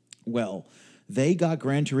 Well, they got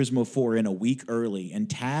Gran Turismo 4 in a week early, and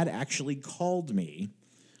Tad actually called me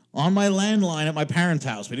on my landline at my parents'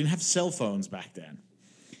 house. We didn't have cell phones back then.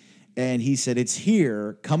 And he said, "It's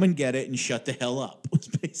here. Come and get it and shut the hell up," was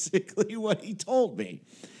basically what he told me.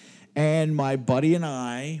 And my buddy and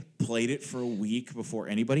I played it for a week before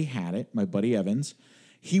anybody had it, my buddy Evans.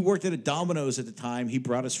 He worked at a Domino's at the time. He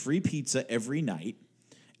brought us free pizza every night.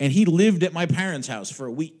 And he lived at my parents' house for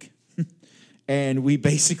a week. And we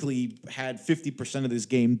basically had 50% of this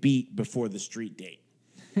game beat before the street date.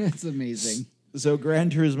 That's amazing. So Gran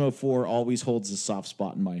Turismo 4 always holds a soft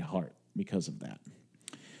spot in my heart because of that.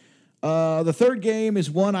 The third game is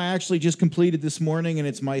one I actually just completed this morning, and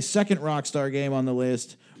it's my second Rockstar game on the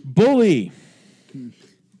list, Bully.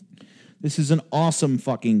 This is an awesome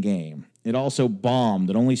fucking game. It also bombed.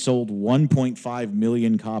 It only sold 1.5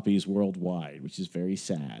 million copies worldwide, which is very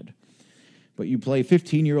sad. But you play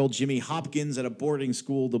 15-year-old Jimmy Hopkins at a boarding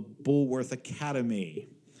school, the Bulworth Academy.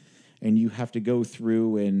 And you have to go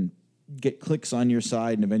through and get clicks on your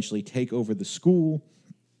side and eventually take over the school.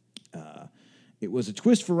 It was a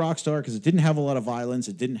twist for Rockstar because it didn't have a lot of violence.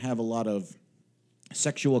 It didn't have a lot of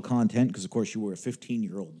sexual content because, of course, you were a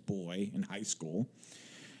 15-year-old boy in high school.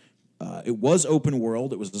 It was open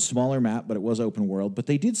world. It was a smaller map, but it was open world. But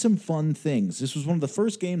they did some fun things. This was one of the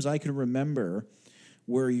first games I could remember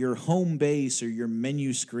where your home base or your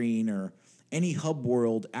menu screen or any hub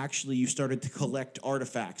world, actually you started to collect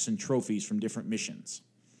artifacts and trophies from different missions.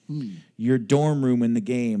 Your dorm room in the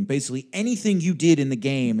game, basically anything you did in the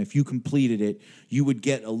game, if you completed it, you would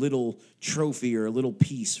get a little trophy or a little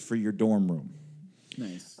piece for your dorm room.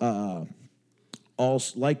 Nice.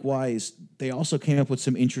 Likewise, they also came up with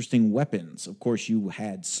some interesting weapons. Of course, you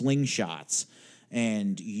had slingshots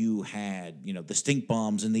and you had, the stink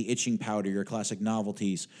bombs and the itching powder, your classic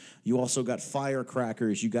novelties. You also got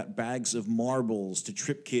firecrackers. You got bags of marbles to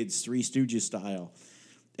trip kids, Three Stooges style.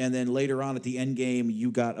 And then later on at the end game,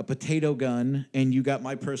 you got a potato gun, and you got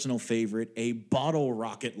my personal favorite, a bottle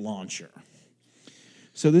rocket launcher.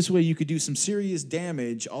 So this way you could do some serious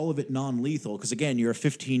damage, all of it non-lethal, because again, you're a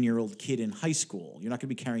 15-year-old kid in high school. You're not going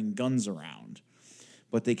to be carrying guns around.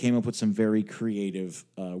 But they came up with some very creative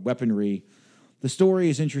weaponry. The story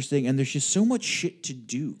is interesting, and there's just so much shit to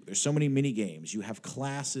do. There's so many mini games. You have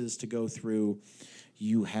classes to go through.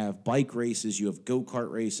 You have bike races. You have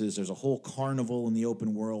go-kart races. There's a whole carnival in the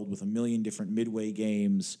open world with a million different midway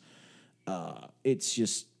games. It's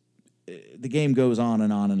just... the game goes on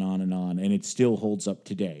and on and on and on, and it still holds up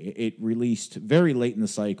today. It released very late in the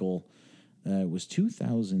cycle. It was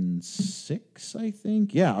 2006, I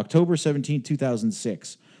think. Yeah, October 17,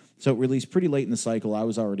 2006. So it released pretty late in the cycle. I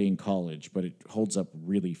was already in college, but it holds up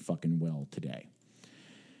really fucking well today.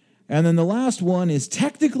 And then the last one is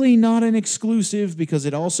technically not an exclusive because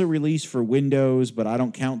it also released for Windows, but I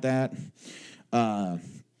don't count that.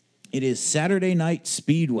 It is Saturday Night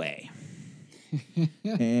Speedway.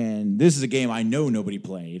 And this is a game I know nobody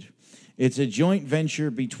played. It's a joint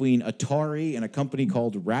venture between Atari and a company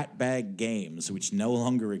called Ratbag Games, which no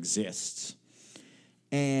longer exists.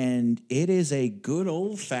 And it is a good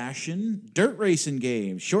old-fashioned dirt racing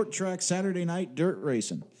game. Short track Saturday night dirt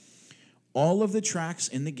racing. All of the tracks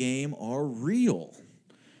in the game are real.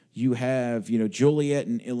 You have, Joliet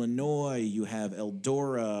in Illinois. You have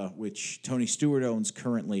Eldora, which Tony Stewart owns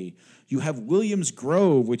currently. You have Williams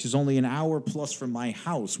Grove, which is only an hour plus from my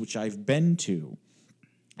house, which I've been to.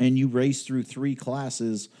 And you race through 3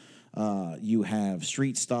 classes. You have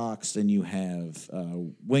street stocks, and you have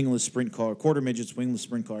wingless sprint car, quarter midgets, wingless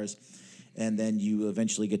sprint cars. And then you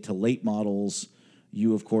eventually get to late models.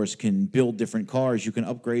 You, of course, can build different cars. You can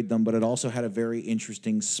upgrade them, but it also had a very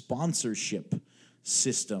interesting sponsorship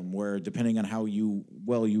system where depending on how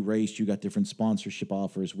well you raced, you got different sponsorship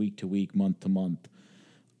offers week to week, month to month.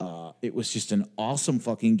 It was just an awesome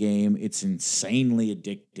fucking game. It's insanely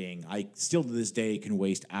addicting. I still to this day can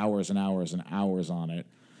waste hours and hours and hours on it.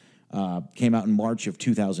 Came out in March of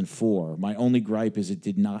 2004. My only gripe is it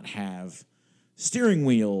did not have steering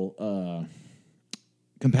wheel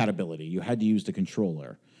compatibility. You had to use the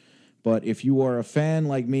controller. But if you are a fan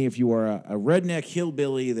like me, if you are a redneck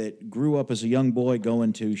hillbilly that grew up as a young boy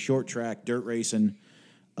going to short track dirt racing,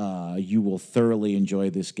 you will thoroughly enjoy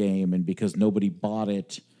this game. And because nobody bought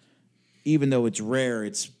it, even though it's rare,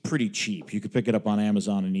 it's pretty cheap. You could pick it up on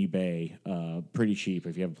Amazon and eBay pretty cheap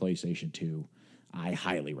if you have a PlayStation 2. I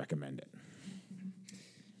highly recommend it.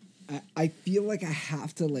 I feel like I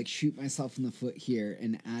have to shoot myself in the foot here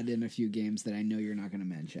and add in a few games that I know you're not going to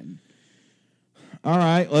mention. All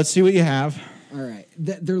right, let's see what you have. All right.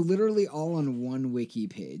 They're literally all on one wiki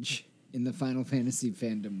page in the Final Fantasy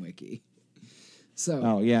fandom wiki. So.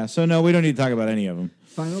 Oh, yeah. So, no, we don't need to talk about any of them.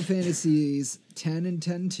 Final Fantasies 10 and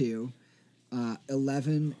 10-2,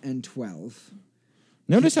 11 and 12.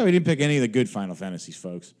 Notice how we didn't pick any of the good Final Fantasies,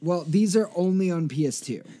 folks. Well, these are only on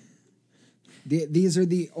PS2. These are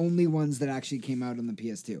the only ones that actually came out on the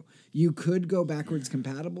PS2. You could go backwards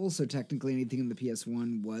compatible, so technically anything in the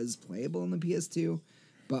PS1 was playable on the PS2,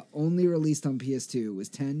 but only released on PS2 was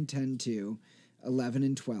 10, 10-2, 11,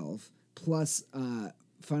 and 12, plus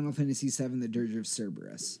Final Fantasy VII, The Dirge of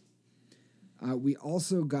Cerberus. We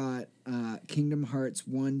also got Kingdom Hearts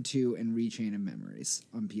 1, 2, and Rechain of Memories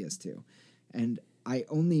on PS2. And I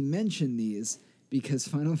only mention these because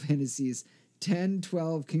Final Fantasies 10,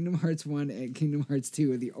 12, Kingdom Hearts 1, and Kingdom Hearts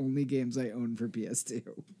 2 are the only games I own for PS2.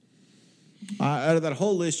 Out of that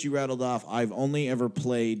whole list you rattled off, I've only ever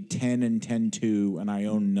played 10 and 10-2, and I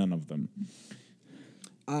own none of them.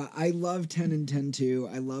 I love 10 and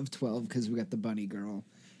 10-2. I love 12 because we got the Bunny Girl.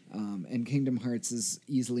 And Kingdom Hearts is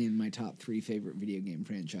easily in my top 3 favorite video game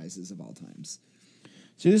franchises of all times.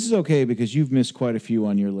 See, this is okay because you've missed quite a few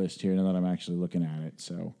on your list here now that I'm actually looking at it.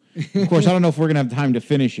 So, of course, I don't know if we're going to have time to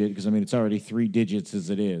finish it because, it's already 3 digits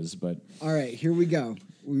as it is. But all right, here we go.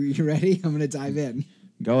 You ready? I'm going to dive in.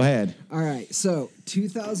 Go ahead. All right, so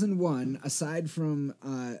 2001, aside from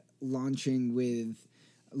launching with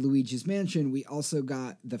Luigi's Mansion, we also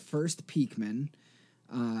got the first Pikmin,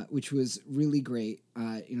 which was really great.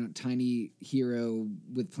 Tiny hero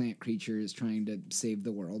with plant creatures trying to save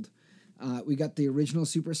the world. We got the original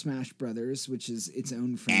Super Smash Brothers, which is its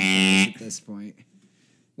own franchise at this point.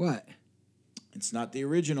 What? It's not the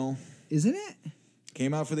original. Isn't it?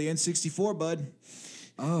 Came out for the N64, bud.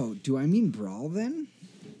 Oh, do I mean Brawl then?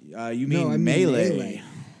 You mean Melee.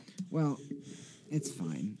 Well, it's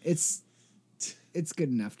fine. It's It's good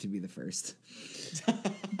enough to be the first.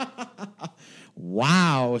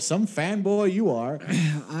 Wow, some fanboy you are.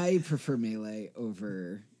 I prefer Melee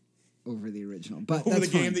over the original, but Over that's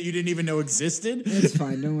the game fine. that you didn't even know existed? It's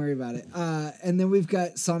fine. Don't worry about it. And then we've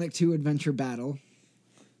got Sonic 2 Adventure Battle.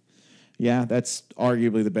 Yeah, that's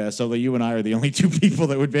arguably the best, although you and I are the only two people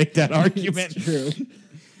that would make that argument. It's true.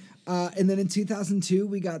 And then in 2002,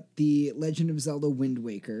 we got The Legend of Zelda Wind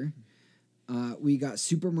Waker. We got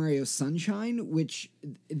Super Mario Sunshine, which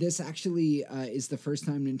this actually is the first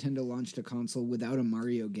time Nintendo launched a console without a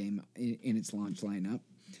Mario game in its launch lineup.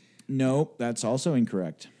 Nope, that's also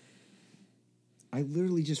incorrect. I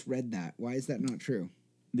literally just read that. Why is that not true?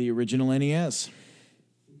 The original NES.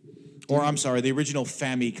 Or, I'm sorry, the original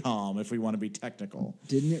Famicom, if we want to be technical.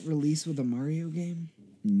 Didn't it release with a Mario game?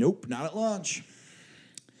 Nope, not at launch.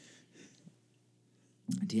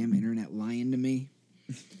 Damn internet lying to me.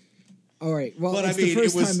 All right. Well, But it's I mean, the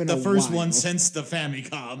first it was time in the a first while. one since the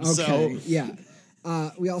Famicom, Okay. so... Yeah.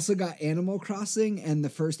 We also got Animal Crossing and the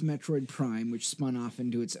first Metroid Prime, which spun off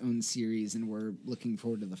into its own series, and we're looking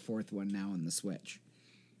forward to the fourth one now on the Switch.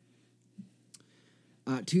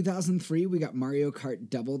 2003, we got Mario Kart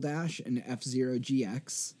Double Dash and F-Zero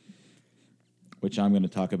GX. Which I'm going to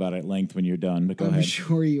talk about at length when you're done, but go I'm ahead.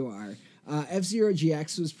 sure you are. F-Zero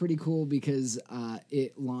GX was pretty cool because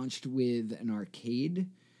it launched with an arcade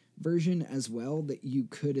version as well that you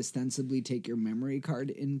could ostensibly take your memory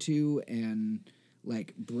card into and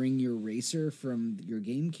like bring your racer from your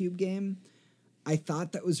GameCube game. I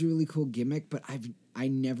thought that was a really cool gimmick, but I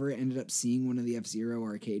never ended up seeing one of the F-Zero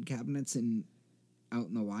arcade cabinets out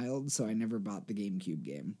in the wild, so I never bought the GameCube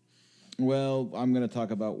game. Well, I'm going to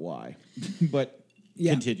talk about why, but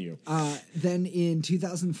continue. Then in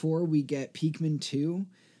 2004, we get Pikmin 2.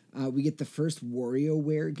 We get the first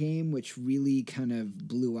WarioWare game, which really kind of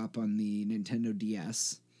blew up on the Nintendo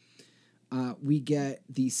DS. We get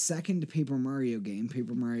the second Paper Mario game,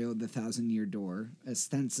 Paper Mario The Thousand Year Door,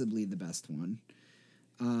 ostensibly the best one.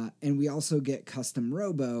 And we also get Custom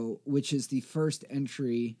Robo, which is the first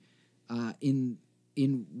entry in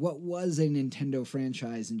what was a Nintendo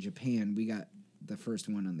franchise in Japan. We got the first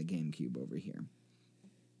one on the GameCube over here.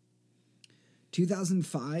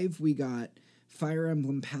 2005, we got Fire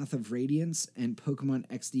Emblem Path of Radiance and Pokemon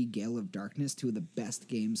XD Gale of Darkness, two of the best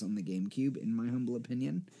games on the GameCube, in my humble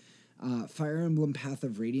opinion. Fire Emblem Path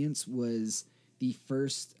of Radiance was the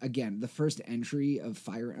first entry of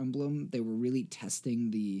Fire Emblem. They were really testing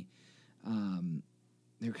they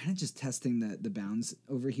were kind of just testing the bounds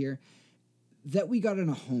over here. That we got on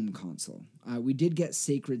a home console. We did get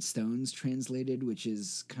Sacred Stones translated, which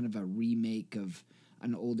is kind of a remake of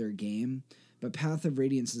an older game. But Path of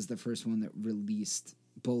Radiance is the first one that released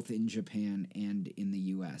both in Japan and in the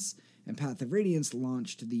US. And Path of Radiance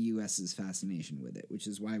launched the US's fascination with it, which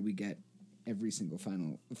is why we get every single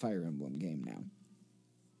final Fire Emblem game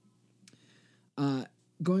now.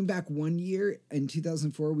 Going back 1 year, in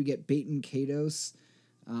 2004, we get Baten Kaitos,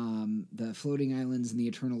 the Floating Islands in the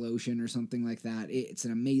Eternal Ocean or something like that. It's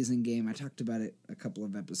an amazing game. I talked about it a couple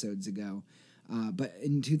of episodes ago. But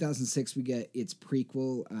in 2006, we get its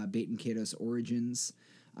prequel, Baten Kaitos Origins.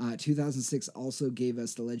 2006 also gave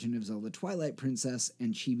us The Legend of Zelda Twilight Princess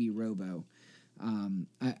and Chibi Robo.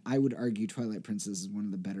 I would argue Twilight Princess is one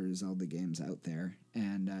of the better Zelda games out there,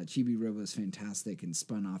 and Chibi Robo is fantastic and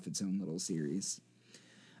spun off its own little series.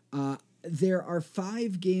 There are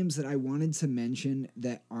 5 games that I wanted to mention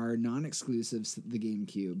that are non-exclusives to the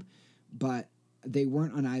GameCube, but they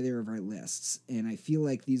weren't on either of our lists, and I feel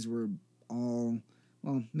like these were all,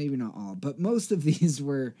 well, maybe not all, but most of these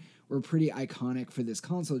were pretty iconic for this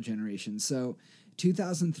console generation. So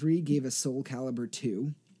 2003 gave us Soul Calibur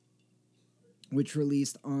 2, which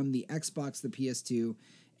released on the Xbox, the PS2,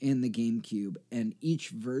 and the GameCube, and each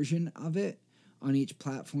version of it on each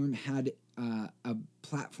platform had a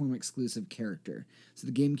platform-exclusive character. So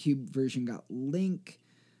the GameCube version got Link,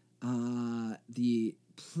 the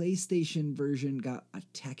PlayStation version got a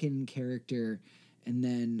Tekken character, and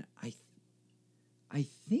then I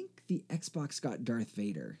think the Xbox got Darth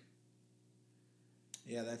Vader.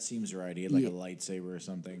 Yeah, that seems right. He had like a lightsaber or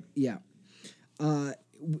something. Yeah.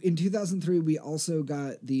 In 2003, we also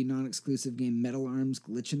got the non-exclusive game Metal Arms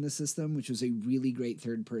Glitch in the System, which was a really great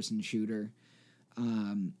third-person shooter.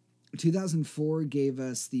 2004 gave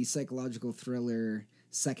us the psychological thriller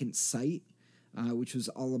Second Sight, which was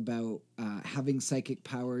all about having psychic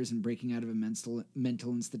powers and breaking out of a mental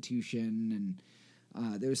institution,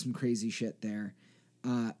 and there was some crazy shit there.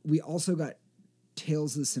 We also got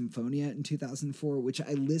Tales of Symphonia in 2004, which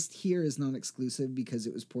I list here as non-exclusive because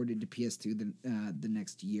it was ported to PS2 the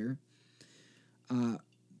next year.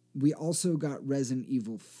 We also got Resident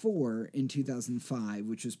Evil 4 in 2005,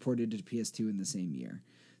 which was ported to PS2 in the same year.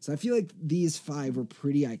 So I feel like these 5 were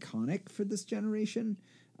pretty iconic for this generation,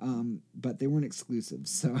 but they weren't exclusive,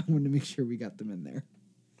 so I wanted to make sure we got them in there.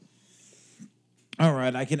 All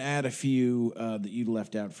right, I can add a few that you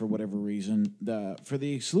left out for whatever reason. For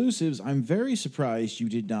the exclusives, I'm very surprised you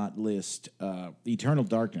did not list Eternal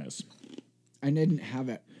Darkness. I didn't have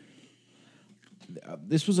it.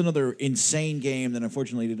 This was another insane game that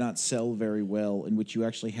unfortunately did not sell very well, in which you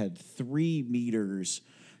actually had 3 meters.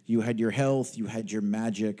 You had your health, you had your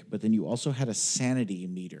magic, but then you also had a sanity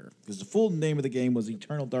meter. Because the full name of the game was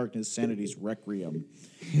Eternal Darkness Sanity's Requiem.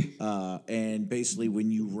 And basically,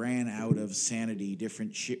 when you ran out of sanity,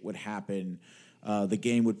 different shit would happen. The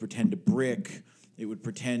game would pretend to brick. It would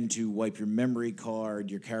pretend to wipe your memory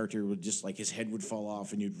card. Your character would just, like, his head would fall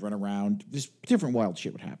off and you'd run around. Just different wild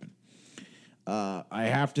shit would happen. I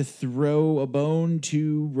have to throw a bone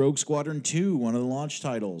to Rogue Squadron 2, one of the launch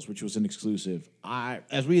titles, which was an exclusive.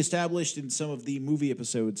 As we established in some of the movie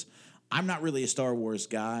episodes, I'm not really a Star Wars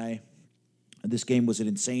guy. This game was an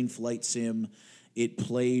insane flight sim. It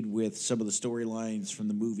played with some of the storylines from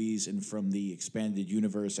the movies and from the expanded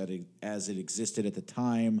universe as it existed at the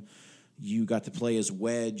time. You got to play as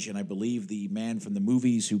Wedge, and I believe the man from the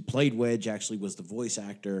movies who played Wedge actually was the voice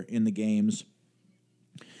actor in the games.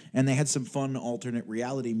 And they had some fun alternate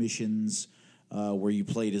reality missions where you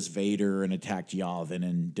played as Vader and attacked Yavin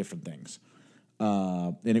and different things.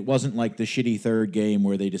 And it wasn't like the shitty third game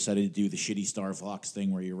where they decided to do the shitty Star Fox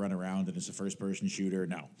thing where you run around and it's a first-person shooter.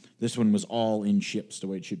 No, this one was all in ships the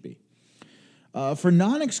way it should be. For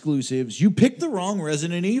non-exclusives, you picked the wrong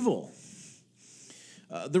Resident Evil.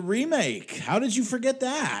 The remake, how did you forget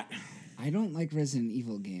that? I don't like Resident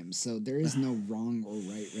Evil games, so there is no wrong or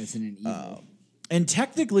right Resident Evil. And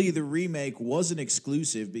technically, the remake was an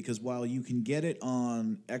exclusive because while you can get it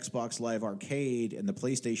on Xbox Live Arcade and the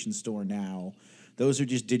PlayStation Store now, those are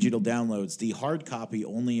just digital downloads. The hard copy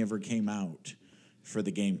only ever came out for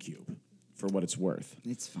the GameCube, for what it's worth.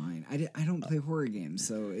 It's fine. I don't play horror games,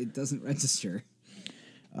 so it doesn't register.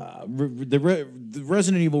 The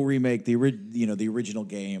Resident Evil remake, the original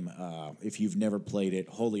game, if you've never played it,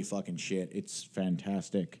 holy fucking shit, it's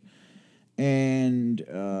fantastic. And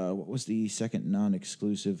what was the second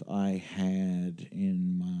non-exclusive I had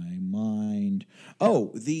in my mind?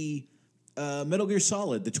 Oh, the Metal Gear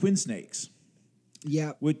Solid, the Twin Snakes.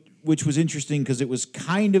 Yeah. Which was interesting because it was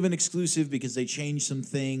kind of an exclusive because they changed some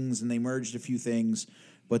things and they merged a few things.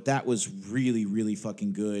 But that was really, really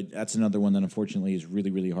fucking good. That's another one that unfortunately is really,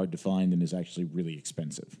 really hard to find and is actually really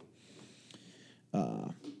expensive.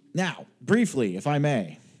 Now, briefly, if I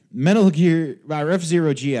may, Metal Gear, or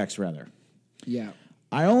F-Zero GX, rather. Yeah.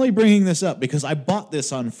 I only bringing this up because I bought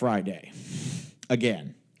this on Friday.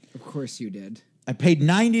 Again. Of course you did. I paid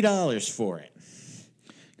 $90 for it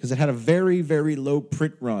because it had a very, very low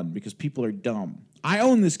print run because people are dumb. I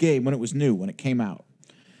owned this game when it was new, when it came out.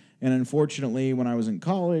 And unfortunately, when I was in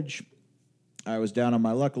college, I was down on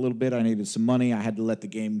my luck a little bit. I needed some money. I had to let the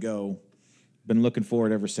game go. Been looking for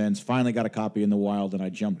it ever since. Finally got a copy in the wild, and I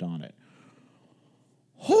jumped on it.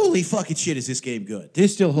 Holy fucking shit, is this game good.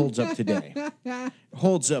 This still holds up today.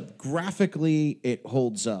 Holds up graphically. It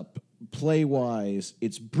holds up play-wise.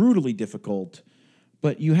 It's brutally difficult.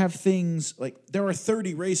 But you have things like there are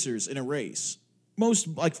 30 racers in a race. Most,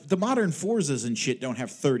 like the modern Forzas and shit don't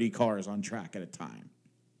have 30 cars on track at a time.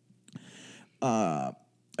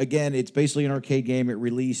 Again, it's basically an arcade game. It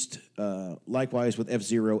released likewise with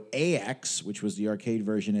F-Zero AX, which was the arcade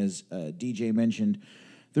version, as DJ mentioned.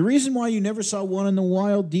 The reason why you never saw one in the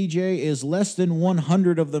wild, DJ, is less than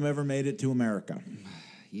 100 of them ever made it to America.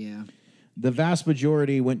 Yeah. The vast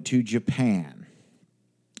majority went to Japan.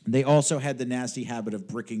 They also had the nasty habit of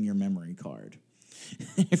bricking your memory card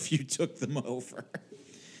if you took them over.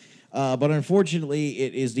 But unfortunately,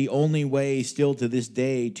 it is the only way still to this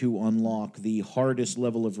day to unlock the hardest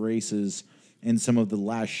level of races and some of the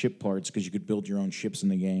last ship parts because you could build your own ships in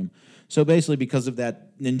the game. So basically, because of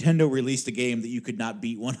that, Nintendo released a game that you could not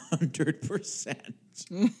beat 100%.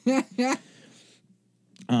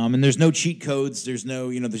 And there's no cheat codes. There's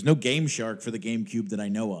no Game Shark for the GameCube that I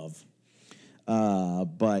know of.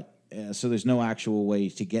 So there's no actual way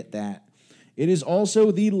to get that. It is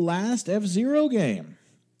also the last F-Zero game.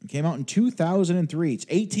 It came out in 2003. It's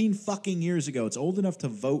 18 fucking years ago. It's old enough to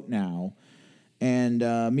vote now. And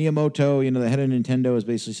Miyamoto, the head of Nintendo, has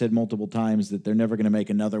basically said multiple times that they're never going to make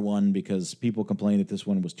another one because people complain that this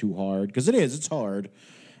one was too hard. Because it's hard.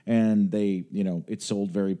 And it sold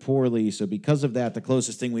very poorly. So because of that, the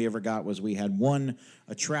closest thing we ever got was we had one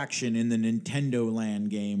attraction in the Nintendo Land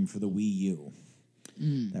game for the Wii U.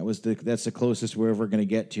 That's the closest we're ever going to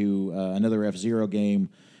get to another F-Zero game.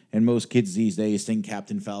 And most kids these days think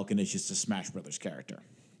Captain Falcon is just a Smash Brothers character.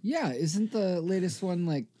 Yeah, isn't the latest one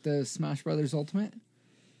like the Smash Brothers Ultimate?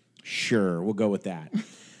 Sure, we'll go with that.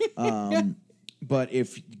 But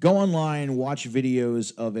if you go online, watch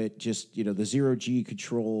videos of it, just, the zero-G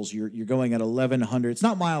controls, you're going at 1,100. It's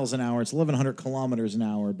not miles an hour, it's 1,100 kilometers an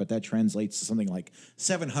hour, but that translates to something like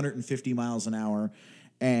 750 miles an hour.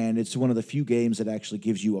 And it's one of the few games that actually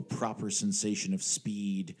gives you a proper sensation of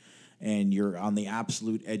speed, and you're on the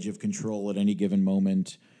absolute edge of control at any given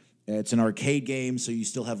moment. It's an arcade game, so you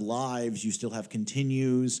still have lives, you still have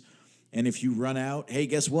continues. And if you run out, hey,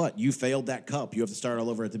 guess what? You failed that cup. You have to start all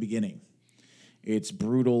over at the beginning. It's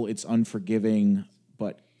brutal, it's unforgiving,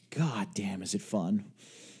 but god damn is it fun.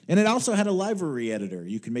 And it also had a livery editor.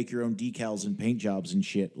 You can make your own decals and paint jobs and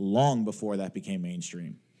shit long before that became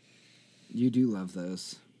mainstream. You do love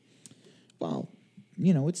those. Well,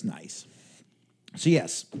 it's nice. So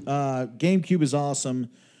yes, GameCube is awesome.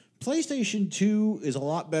 PlayStation 2 is a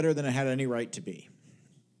lot better than it had any right to be.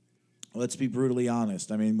 Let's be brutally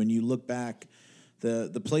honest. I mean, when you look back, the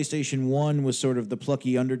PlayStation 1 was sort of the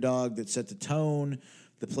plucky underdog that set the tone.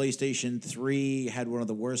 The PlayStation 3 had one of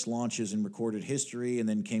the worst launches in recorded history and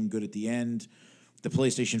then came good at the end. The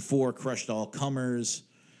PlayStation 4 crushed all comers.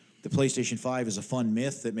 The PlayStation 5 is a fun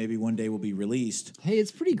myth that maybe one day will be released. Hey,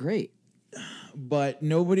 it's pretty great. But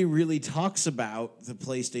nobody really talks about the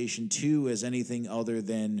PlayStation 2 as anything other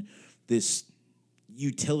than this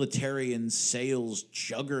utilitarian sales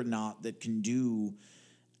juggernaut that can do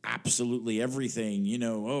absolutely everything.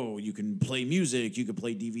 You can play music, you can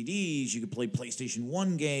play DVDs, you can play PlayStation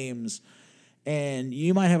 1 games, and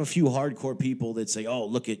you might have a few hardcore people that say, oh,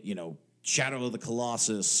 look at, Shadow of the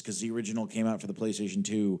Colossus, because the original came out for the PlayStation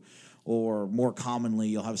 2, or more commonly,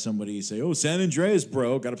 you'll have somebody say, oh, San Andreas,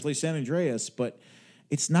 bro, got to play San Andreas, but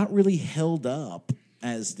it's not really held up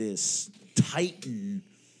as this titan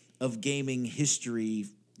of gaming history,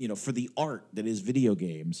 for the art that is video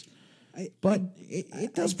games. But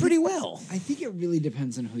it does pretty well. I think it really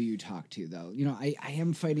depends on who you talk to, though. I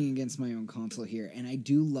am fighting against my own console here, and I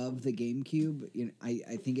do love the GameCube.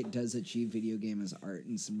 I think it does achieve video game as art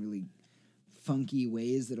in some really funky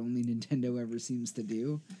ways that only Nintendo ever seems to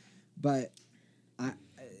do. But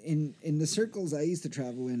in the circles I used to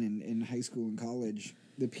travel in high school and college,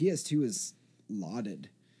 the PS2 is lauded.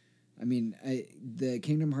 I mean, the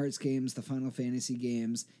Kingdom Hearts games, the Final Fantasy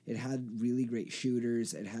games, it had really great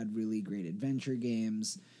shooters. It had really great adventure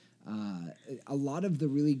games. A lot of the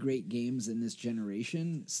really great games in this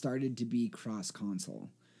generation started to be cross-console.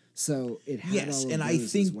 So it had yes, all of and those I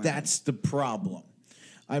think as well. that's the problem.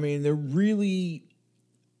 I mean, there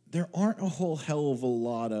aren't a whole hell of a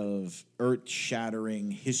lot of earth-shattering,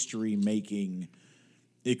 history-making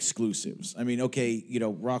exclusives. I mean, okay,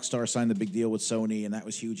 Rockstar signed the big deal with Sony, and that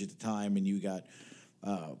was huge at the time. And you got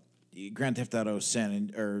Grand Theft Auto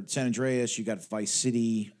San Andreas. You got Vice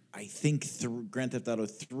City. I think Grand Theft Auto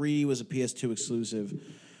 3 was a PS2 exclusive.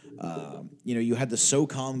 You had the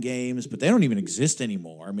SOCOM games, but they don't even exist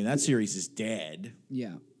anymore. I mean, that series is dead.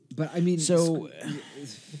 Yeah, but I mean, so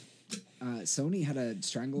Sony had a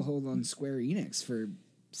stranglehold on Square Enix for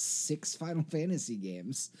 6 Final Fantasy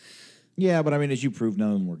games. Yeah, but I mean, as you proved,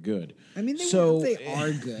 none of them were good. I mean, they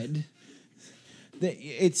are good.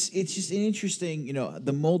 It's just an interesting,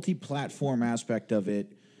 the multi-platform aspect of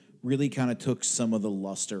it really kind of took some of the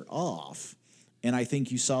luster off. And I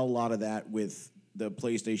think you saw a lot of that with the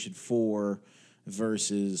PlayStation 4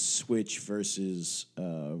 versus Switch versus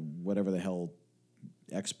whatever the hell,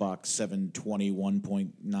 Xbox 720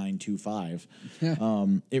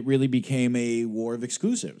 1.925. It really became a war of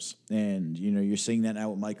exclusives. And, you're seeing that now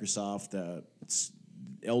with Microsoft.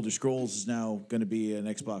 Elder Scrolls is now going to be an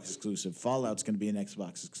Xbox exclusive. Fallout's going to be an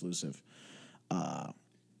Xbox exclusive.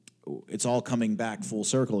 It's all coming back full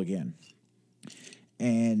circle again.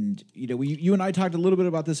 And, you and I talked a little bit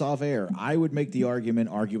about this off air. I would make the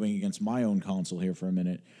arguing against my own console here for a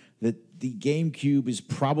minute, that the GameCube is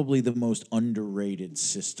probably the most underrated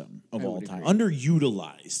system of all time,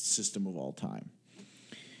 underutilized system of all time.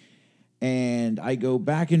 And I go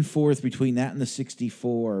back and forth between that and the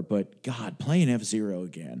 64, but God, playing F-Zero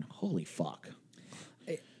again, holy fuck.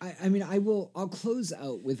 I mean, I'll close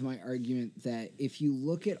out with my argument that if you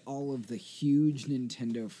look at all of the huge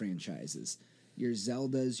Nintendo franchises, your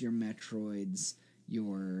Zeldas, your Metroids,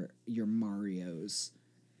 your Marios,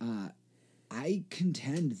 I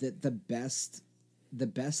contend that the best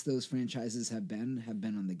those franchises have been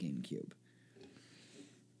on the GameCube.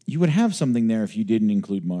 You would have something there if you didn't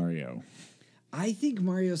include Mario. I think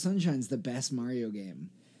Mario Sunshine's the best Mario game.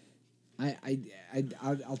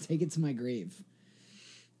 I'll take it to my grave.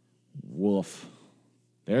 Woof.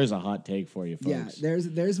 There's a hot take for you, folks. Yeah,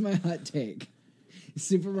 there's my hot take.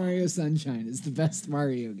 Super Mario Sunshine is the best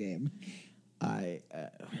Mario game.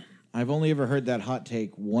 I've only ever heard that hot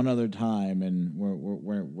take one other time, and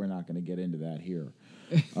we're not going to get into that here.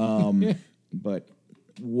 But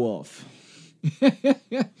woof.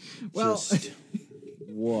 Well, Just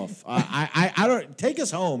woof. I don't take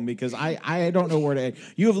us home because I don't know where to.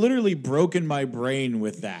 You have literally broken my brain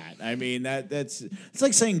with that. I mean it's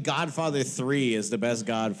like saying Godfather 3 is the best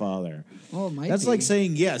Godfather. Oh, it might That's be. like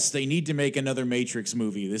saying yes, they need to make another Matrix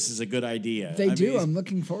movie. This is a good idea. They do. mean, I'm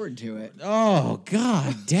looking forward to it. oh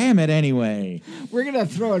God, damn it! Anyway, We're gonna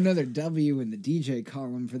throw another W in the DJ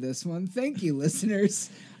column for this one. Thank you, listeners.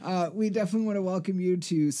 We definitely want to welcome you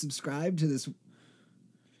to subscribe to this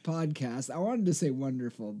podcast. I wanted to say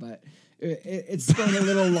wonderful, but it's going a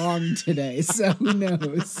little long today, so who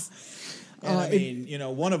knows?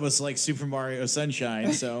 one of us likes Super Mario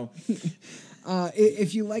Sunshine, so.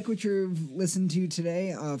 If you like what you've listened to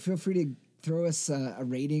today, feel free to throw us a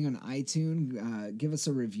rating on iTunes. Give us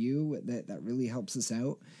a review. That really helps us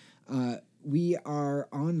out. We are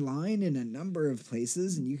online in a number of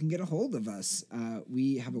places, and you can get a hold of us.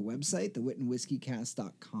 We have a website,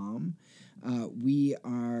 thewitandwhiskeycast.com. We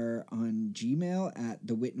are on Gmail at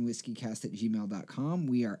thewitandwhiskeycast@gmail.com.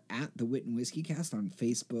 We are at The Wit and Whiskey Cast on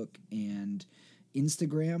Facebook and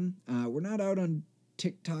Instagram. We're not out on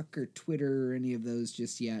TikTok or Twitter or any of those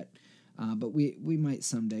just yet, but we might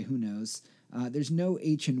someday. Who knows? There's no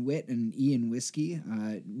H in Wit and E in Whiskey,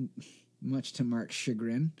 much to Mark's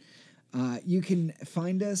chagrin. You can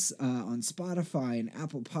find us on Spotify and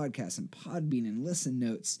Apple Podcasts and Podbean and Listen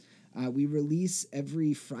Notes. We release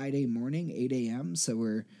every Friday morning, 8 a.m., so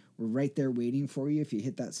we're right there waiting for you. If you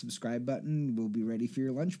hit that subscribe button, we'll be ready for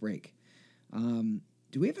your lunch break.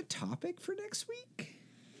 Do we have a topic for next week?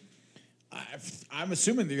 I'm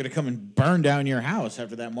assuming they're going to come and burn down your house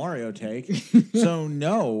after that Mario take. So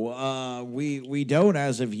no, we don't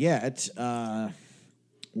as of yet.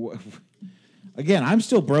 Again, I'm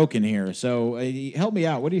still broken here, so help me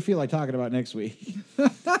out. What do you feel like talking about next week?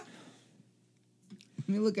 Let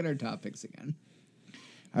me look at our topics again.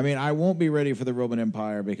 I mean, I won't be ready for the Roman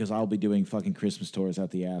Empire because I'll be doing fucking Christmas tours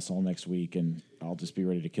out the ass all next week, and I'll just be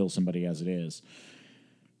ready to kill somebody as it is.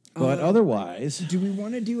 But otherwise, do we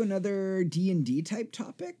want to do another D&D type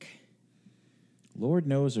topic? Lord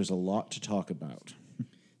knows there's a lot to talk about.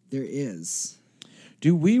 There is.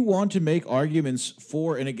 Do we want to make arguments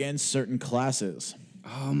for and against certain classes?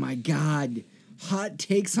 Oh my God. Hot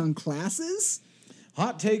takes on classes?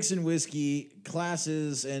 Hot takes in whiskey,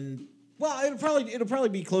 classes, and well, it'll probably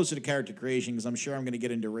be closer to character creation because I'm sure I'm going to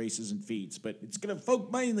get into races and feats, but it's going to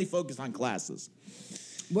mainly focus on classes.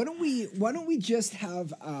 Why don't we just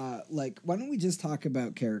have why don't we just talk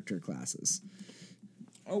about character classes?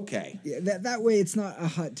 Okay. Yeah, that way it's not a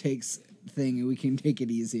hot takes thing, and we can take it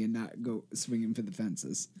easy and not go swinging for the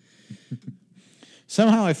fences.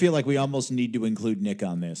 Somehow I feel like we almost need to include Nick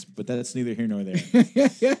on this, but that's neither here nor there.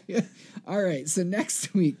 All right, so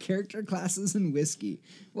next week, character classes and whiskey.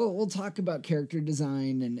 Well, we'll talk about character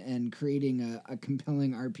design and creating a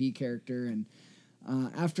compelling RP character, and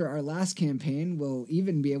after our last campaign, we'll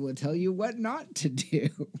even be able to tell you what not to do.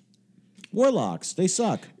 Warlocks, they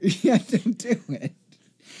suck. Yeah, don't do it.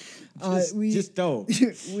 Just don't.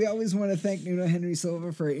 We always want to thank Nuno Henry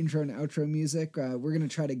Silva for our intro and outro music. We're going to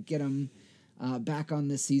try to get him back on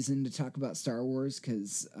this season to talk about Star Wars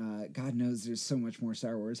because God knows there's so much more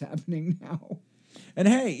Star Wars happening now. And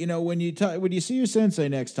hey, when you see your sensei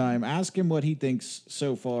next time, ask him what he thinks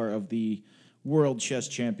so far of the World Chess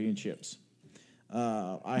Championships.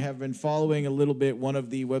 I have been following a little bit. One of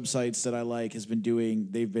the websites that I like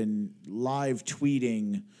they've been live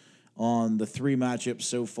tweeting on the 3 matchups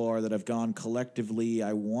so far that have gone collectively.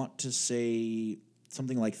 I want to say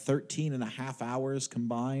something like 13 and a half hours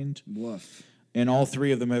combined. Woof. And all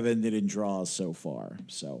 3 of them have ended in draws so far.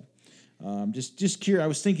 So just curious. I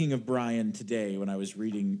was thinking of Brian today when I was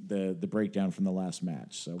reading the breakdown from the last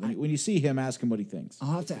match. So when you see him, ask him what he thinks.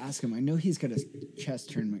 I'll have to ask him. I know he's got a chess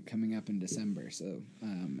tournament coming up in December, so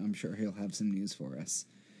I'm sure he'll have some news for us.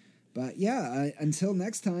 But yeah, until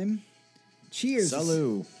next time, cheers.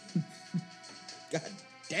 Salut. God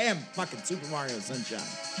damn fucking Super Mario Sunshine.